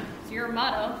 It's your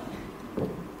motto.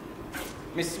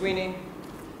 Miss Sweeney,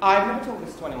 I've never told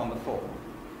this to anyone before.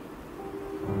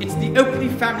 It's the Oakley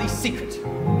family secret.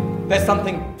 There's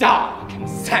something dark and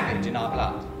savage in our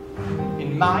blood.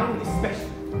 In mine especially.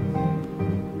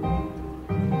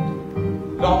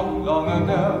 Long, long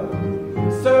ago,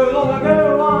 so long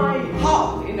ago I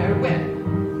hardly know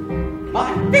when,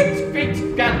 my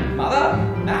great-great-grandmother,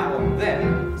 now and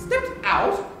then, stepped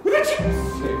out with a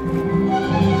gypsy.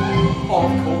 Of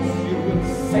course you would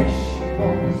say she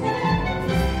was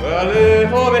a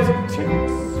little bit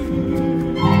tipsy.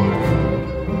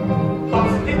 But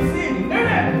it's in the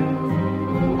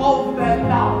end of their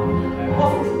love there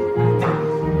wasn't a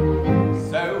doubt.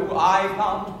 So I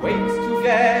can't wait to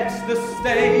get the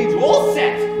stage all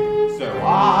set, so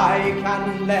I can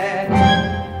let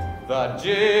the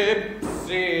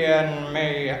gypsy in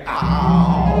me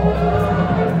out.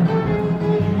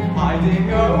 Hiding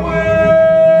away,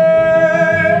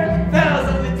 there's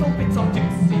a little bit of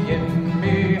gypsy in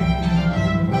me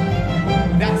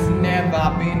that's never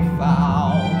been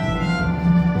found.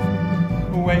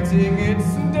 Waiting its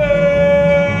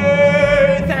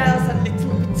day, there's a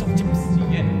little bit of gypsy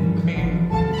in me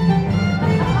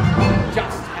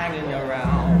just hanging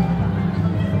around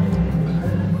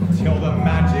till the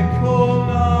magical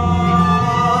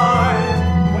night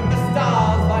when the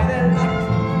stars by their light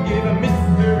give a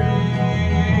mystery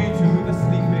to the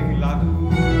sleeping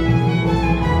lagoon,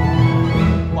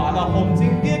 while a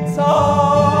haunting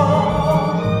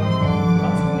guitar,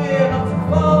 not too near, not too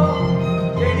far,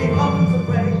 gaily hums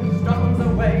away, strums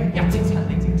away, yet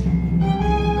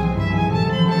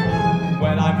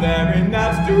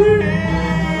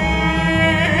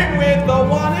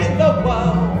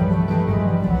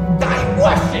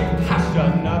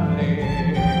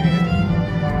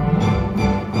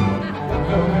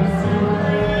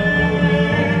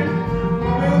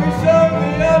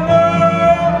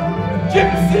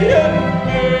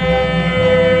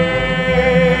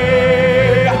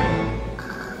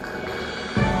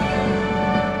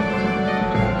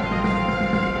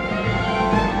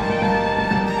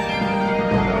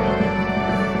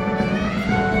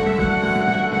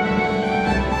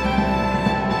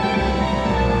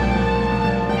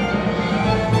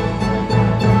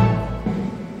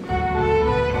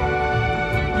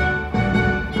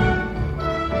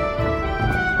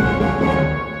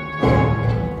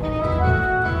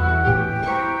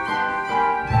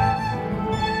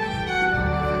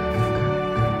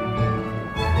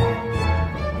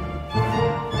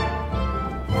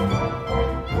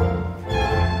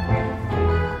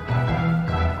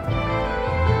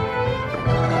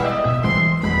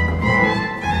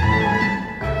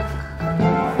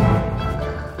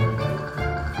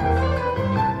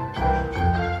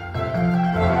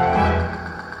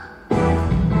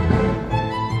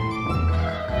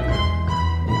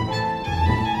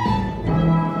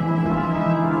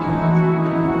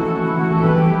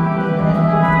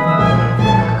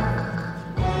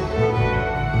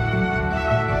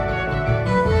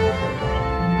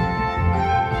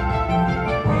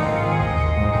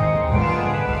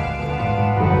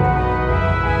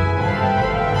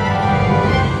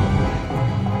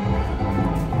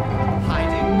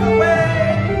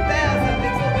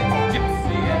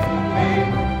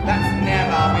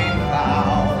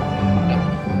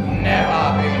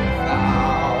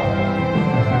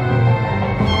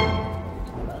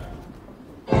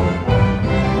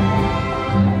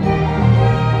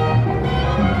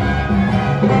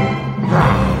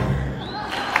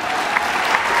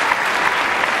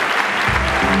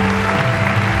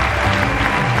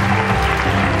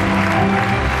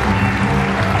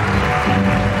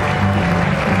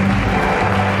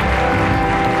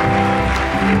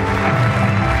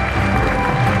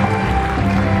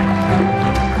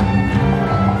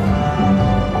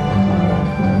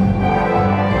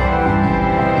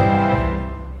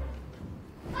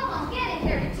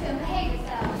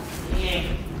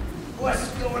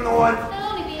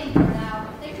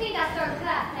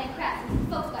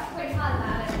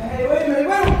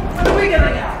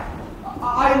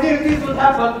if this would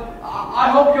happen, I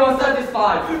hope you are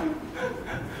satisfied.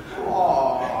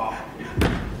 Oh.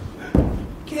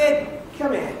 Kid,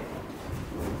 come here.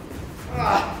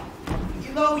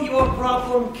 You know your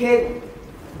problem, kid?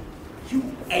 You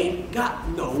ain't got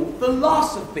no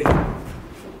philosophy.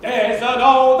 There's an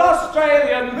old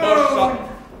Australian bush.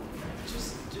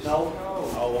 Just no.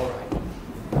 Oh, all right.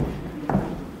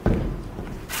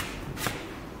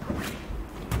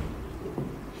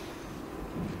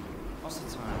 What's the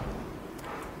time?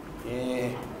 Yeah.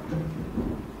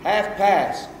 Half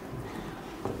past.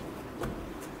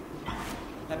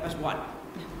 That was what?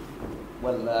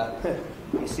 Well,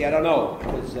 you see, I don't know,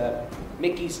 because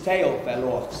Mickey's tail fell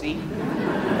off, see?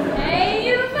 Hey,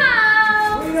 you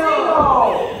pals!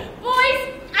 Boys,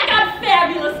 I got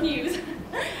fabulous news.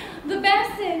 The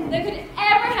best thing that could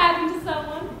ever happen to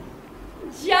someone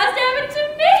just happened to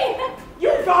me.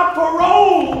 You got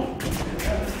parole!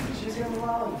 She's in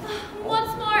love.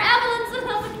 Once more, Evelyn's in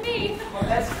love with me. Well,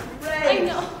 that's great. I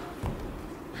know.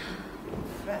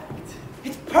 Perfect.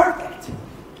 It's perfect.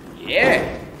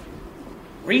 Yeah.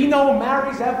 Reno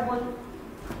marries Evelyn.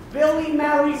 Billy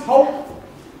marries Hope.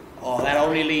 Oh, that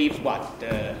only leaves what?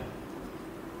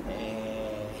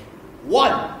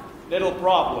 One little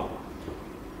problem.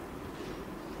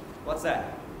 What's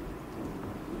that?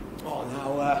 Oh,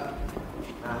 now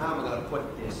how am I gonna put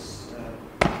this?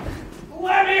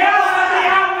 Let me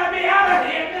out of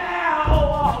here now!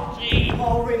 Oh, gee.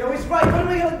 Oh, Reno, he's right. What are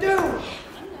we gonna do?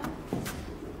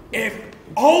 If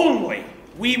only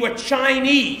we were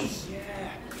Chinese.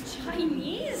 Yeah.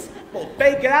 Chinese? Well,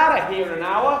 they get out of here in an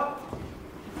hour.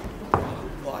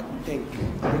 What? Think.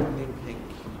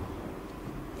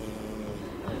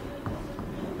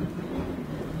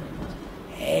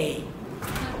 Hey.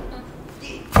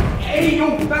 Hey, you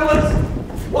fellas!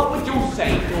 What would you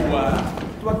say to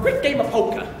a quick game of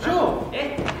poker? Sure.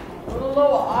 Eh?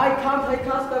 Hello, I can't play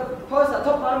the person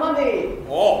took my money.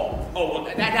 Oh, well,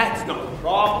 that's no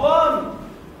problem.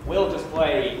 We'll just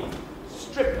play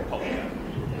strip poker.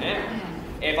 Eh?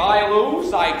 If I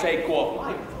lose, I take off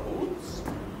my clothes.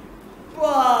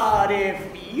 But if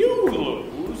you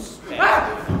lose... Oh,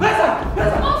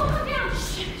 calm down.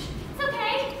 Shh. It's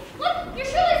okay. Look, your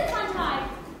shoelace is untied.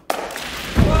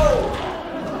 Whoa!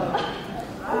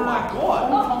 Oh my God!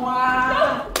 Well,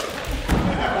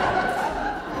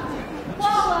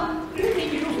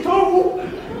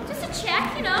 just a check,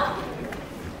 you know.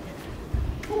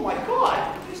 Oh my God!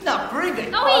 He's not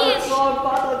breathing. Oh, he is.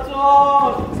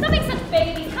 Stop being such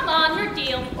babies. Come on, your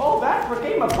deal. Oh, that for a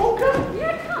game of poker?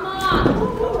 Yeah, come on.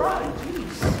 All right,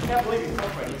 jeez. Can't believe he's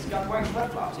not ready. He's got wearing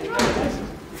flip-flops.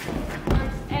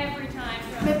 Works every time.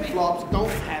 trust me. Flip-flops don't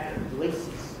have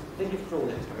laces. Think it's true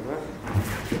next time, huh?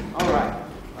 All right.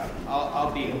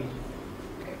 I'll deal.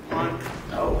 Okay, 1, 2.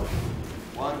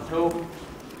 1, 2.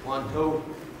 1, 2.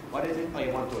 What is it? Oh,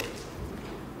 yeah, 1, 2. Okay,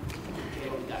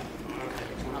 what we got? Okay,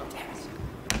 next one up. Yes.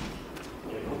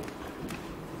 There we go.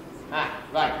 Ah,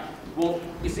 right. Well,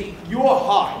 you see, you're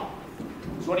high.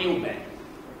 So what do you bet?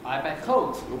 I bet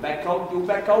coat. You bet coat, you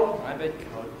bet coat. I bet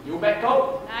coat. You bet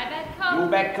coat. I bet You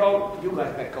Coke. bet coat. You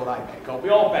guys bet coat, I bet coat. We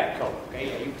all bet coat. Okay,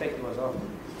 yeah, you take yours off.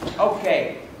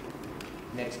 Okay.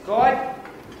 Next card.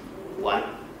 1,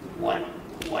 1,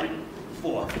 1,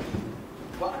 4.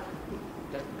 What?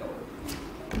 Just go.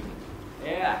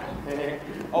 Yeah.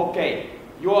 Okay.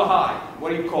 You're high. What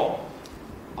do you call?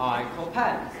 I call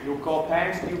pants. You call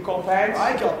pants? You call pants?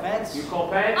 I got pants. You call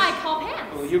pants? I call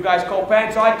pants. Oh, you guys call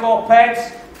pants, I call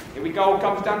pants. Here we go,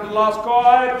 comes down to the last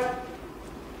card.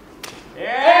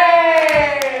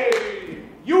 Hey!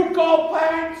 You call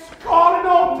pants,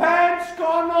 cardinal pants,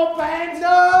 cardinal pants.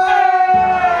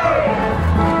 Hey!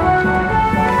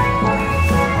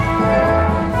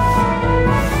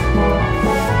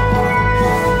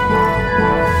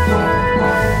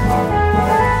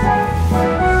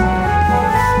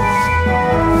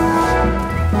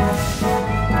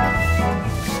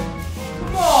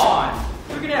 Come on!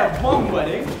 We're gonna have one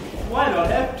wedding. Why not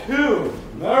have two?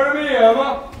 Marry me,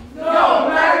 Emma. No,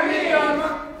 marry me,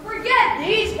 Emma. Forget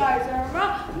these guys,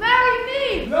 Irma. Marry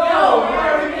me. No,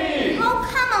 marry me. Oh,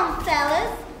 come on,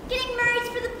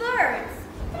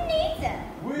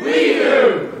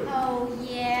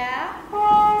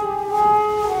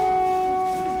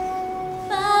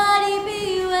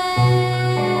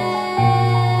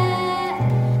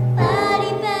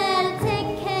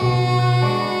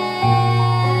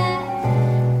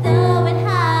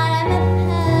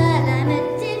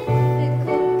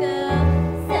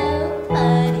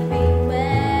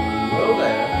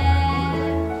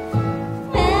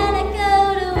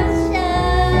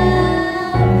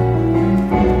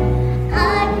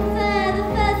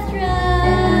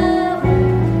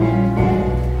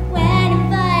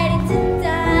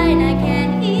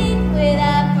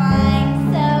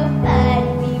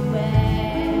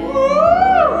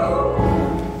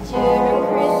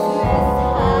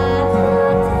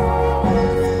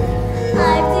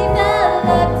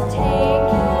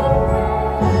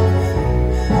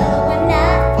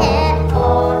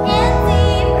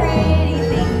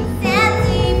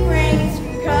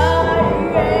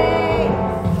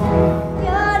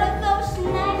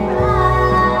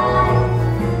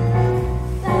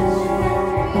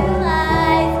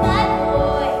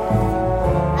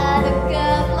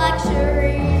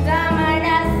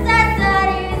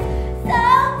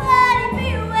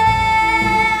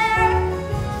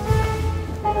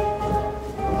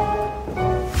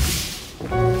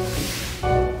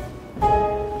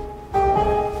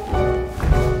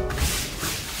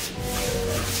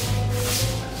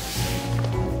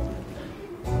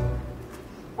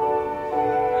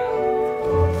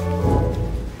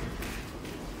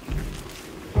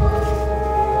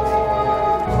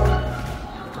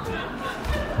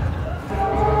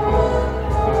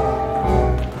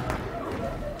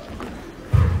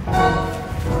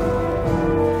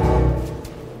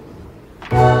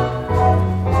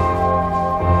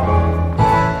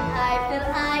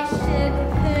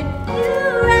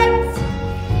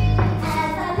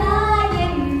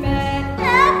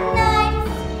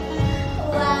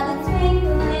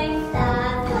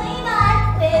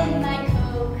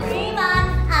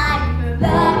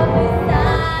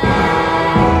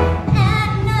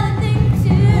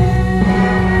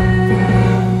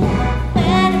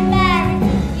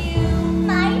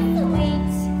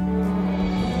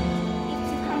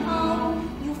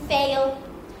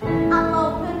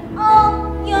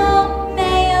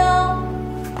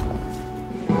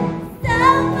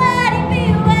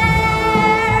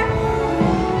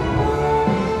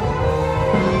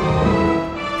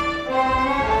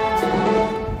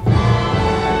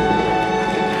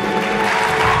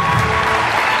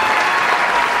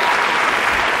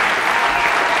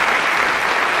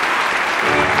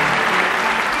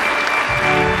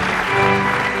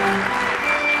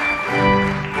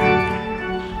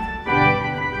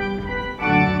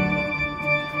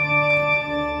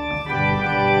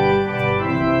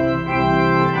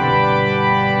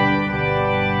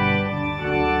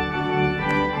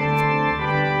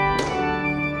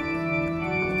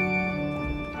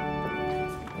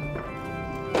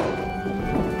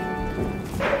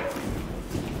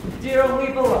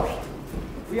 dearly beloved,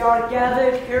 we are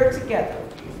gathered here together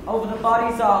over the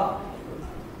bodies of.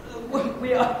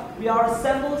 We are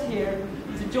assembled here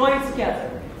to join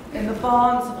together in the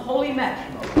bonds of holy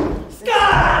matrimony.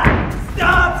 Stop!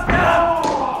 Stop! Stop!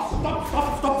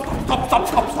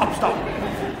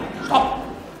 Stop!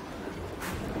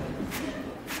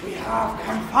 We have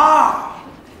come far,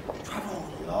 traveled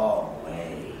a long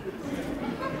way.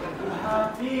 We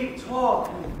have big talk,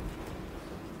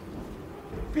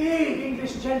 big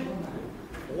English gentlemen.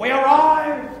 We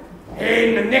arrived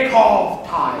in the nick of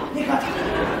time.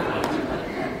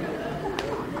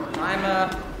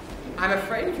 I'm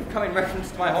afraid if you've come in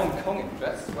reference to my Hong Kong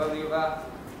interests, well,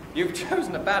 you've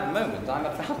chosen a bad moment. I'm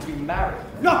about to be married.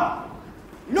 No!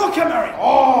 Not get married!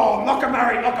 Oh, not get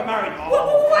married, not get married.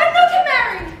 Oh. Why not get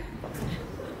married?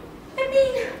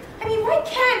 I mean, why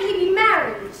can't he be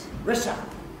married? Listen,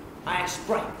 I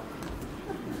explain.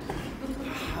 I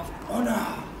have honor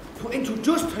to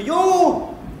introduce to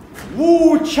you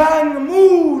Wu Chang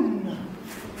Moon.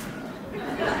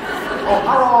 Oh,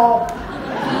 hello.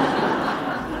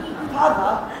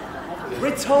 Father of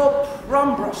Riddle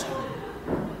Plumblossom.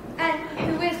 And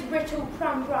who is Riddle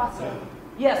Plumblossom?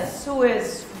 Yes, who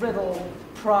is Riddle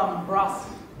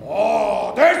Plumblossom?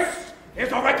 Oh, this is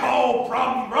a Riddle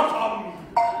Plumblossom.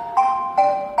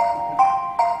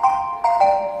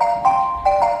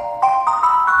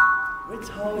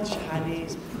 Riddle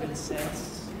Chinese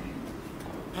princess.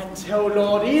 Until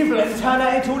Lord Evelyn turned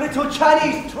her into a little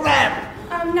Chinese tramp.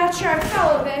 I'm not sure I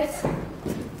follow this.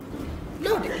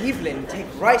 Lord Evelyn take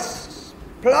rice,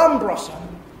 plum blossom,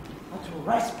 onto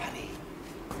rice paddy,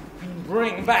 and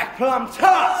bring back plum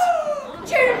tarts.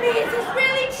 Dear me, is this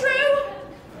really true?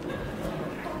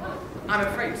 I'm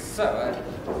afraid so.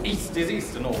 East is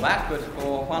east and all that, but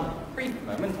for one brief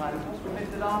moment I was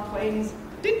reminded that our twains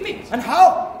did meet. And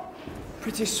how?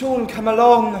 Pretty soon come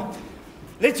along,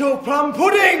 little plum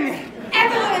pudding.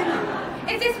 Evelyn,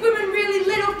 is this woman really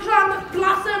Little Plum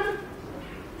Blossom?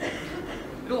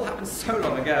 It all happened so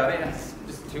long ago, it's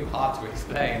just too hard to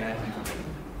explain.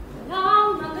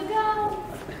 Long, long ago.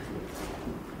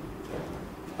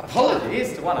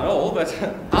 Apologies to one and all, but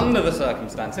under the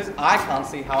circumstances, I can't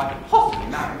see how I could possibly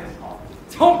marry this hard.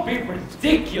 Don't be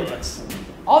ridiculous.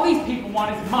 All these people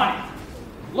want is money.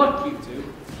 Look, you two,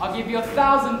 I'll give you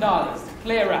 $1,000 to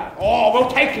clear out. Oh, we'll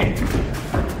take it.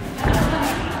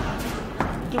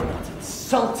 Do not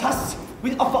insult us.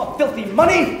 We offer filthy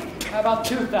money. How about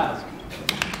 2,000?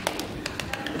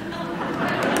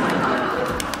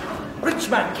 Rich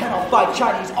man cannot buy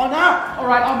Chinese honor. All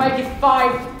right, I'll make it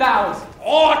 5,000.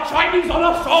 Oh, Chinese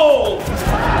honor sold.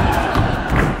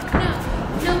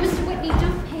 No, Mr. Whitney,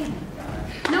 don't pay me.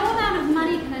 No amount of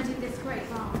money can undo this great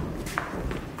wrong.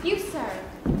 You, sir,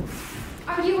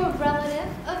 are you a relative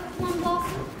of Plum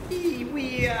Blossom?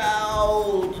 We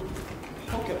old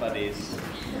poker buddies.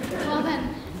 Well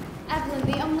then, Evelyn,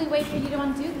 the only way for you to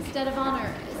undo this debt of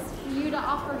honor is for you to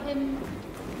offer him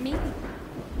me.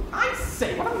 I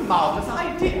say, what a marvelous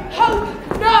idea. Oh,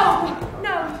 no!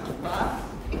 No.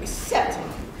 Accept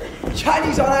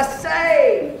Chinese honor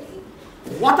say.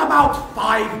 What about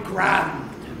 5 grand?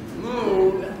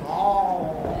 Moon.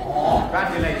 Oh,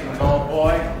 congratulations, old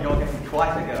boy. You're getting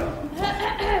quite a girl.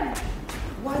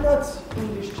 Why not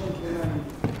English gentlemen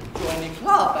join the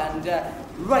club and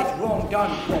right wrong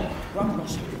done for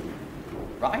Plumblossom?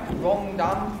 Right, wrong,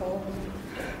 done for.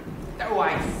 Oh,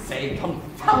 I say,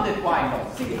 confound it, why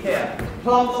not? See here,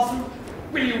 Plumblossom,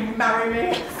 will you marry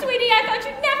me? Sweetie, I thought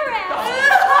you'd never ask.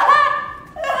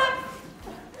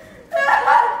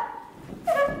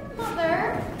 Mother,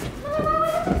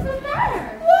 what's the matter?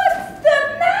 What's the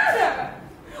matter?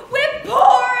 We're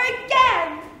poor again.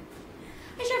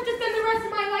 I should have to spend the rest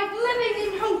of my life living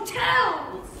in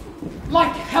hotels.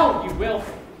 Like hell you will.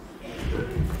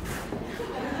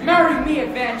 Marry me,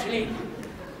 Evangeline.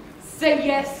 Say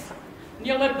yes, and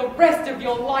you'll live the rest of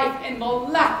your life in the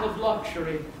lap of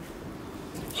luxury.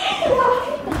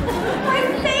 My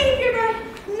savior, my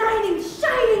knight in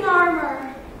shining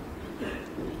armor.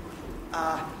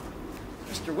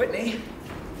 Mr. Whitney.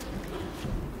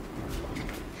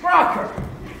 Crocker,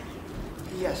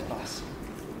 Yes, boss.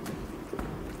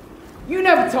 you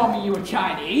never told me you were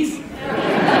Chinese.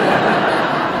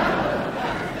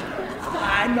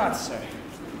 I'm not, sir.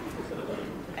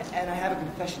 And I have a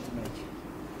confession to make.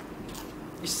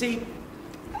 You see,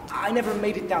 I never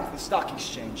made it down to the stock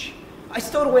exchange. I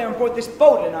stowed away on board this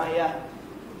boat, and I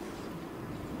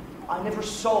never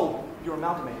sold your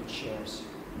amalgamated shares.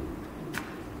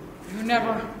 You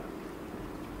never.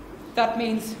 That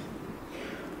means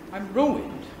I'm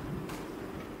ruined.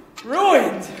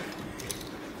 Ruined!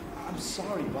 I'm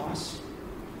sorry, boss.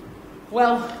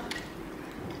 Well,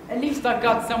 At least I've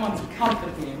got someone to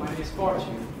comfort me in my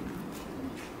misfortune.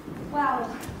 Wow.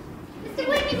 Mr.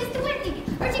 Whitney,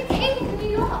 aren't you came from New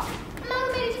York?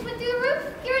 Amalgamated just went through the roof.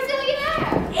 You're a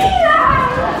zillionaire. Eli!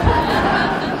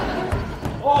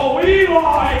 Oh,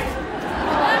 Eli!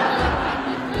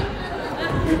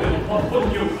 What put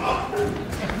you up?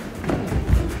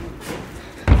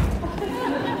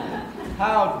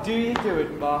 How do you do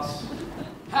it, boss?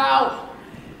 How?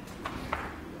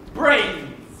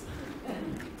 Brains,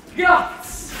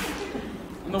 guts,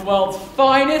 and the world's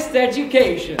finest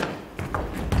education.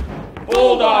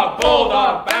 Bulldog, bow,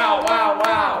 wow,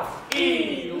 wow.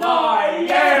 Eli,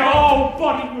 yeah, oh,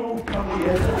 buddy, you come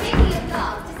here. Speaking of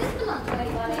dogs, does this belong to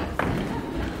anybody?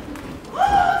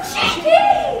 Chicky!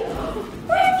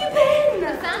 Where have you been? I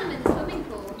found him in the swimming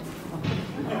pool.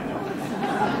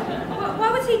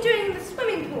 What was he doing in the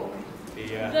swimming pool? The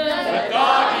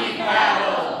doggy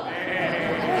paddle.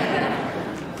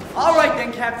 All right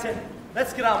then, Captain.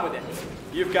 Let's get on with it.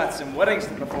 You've got some weddings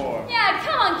to perform. Yeah,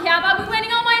 come on, Cap. I've been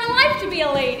waiting all my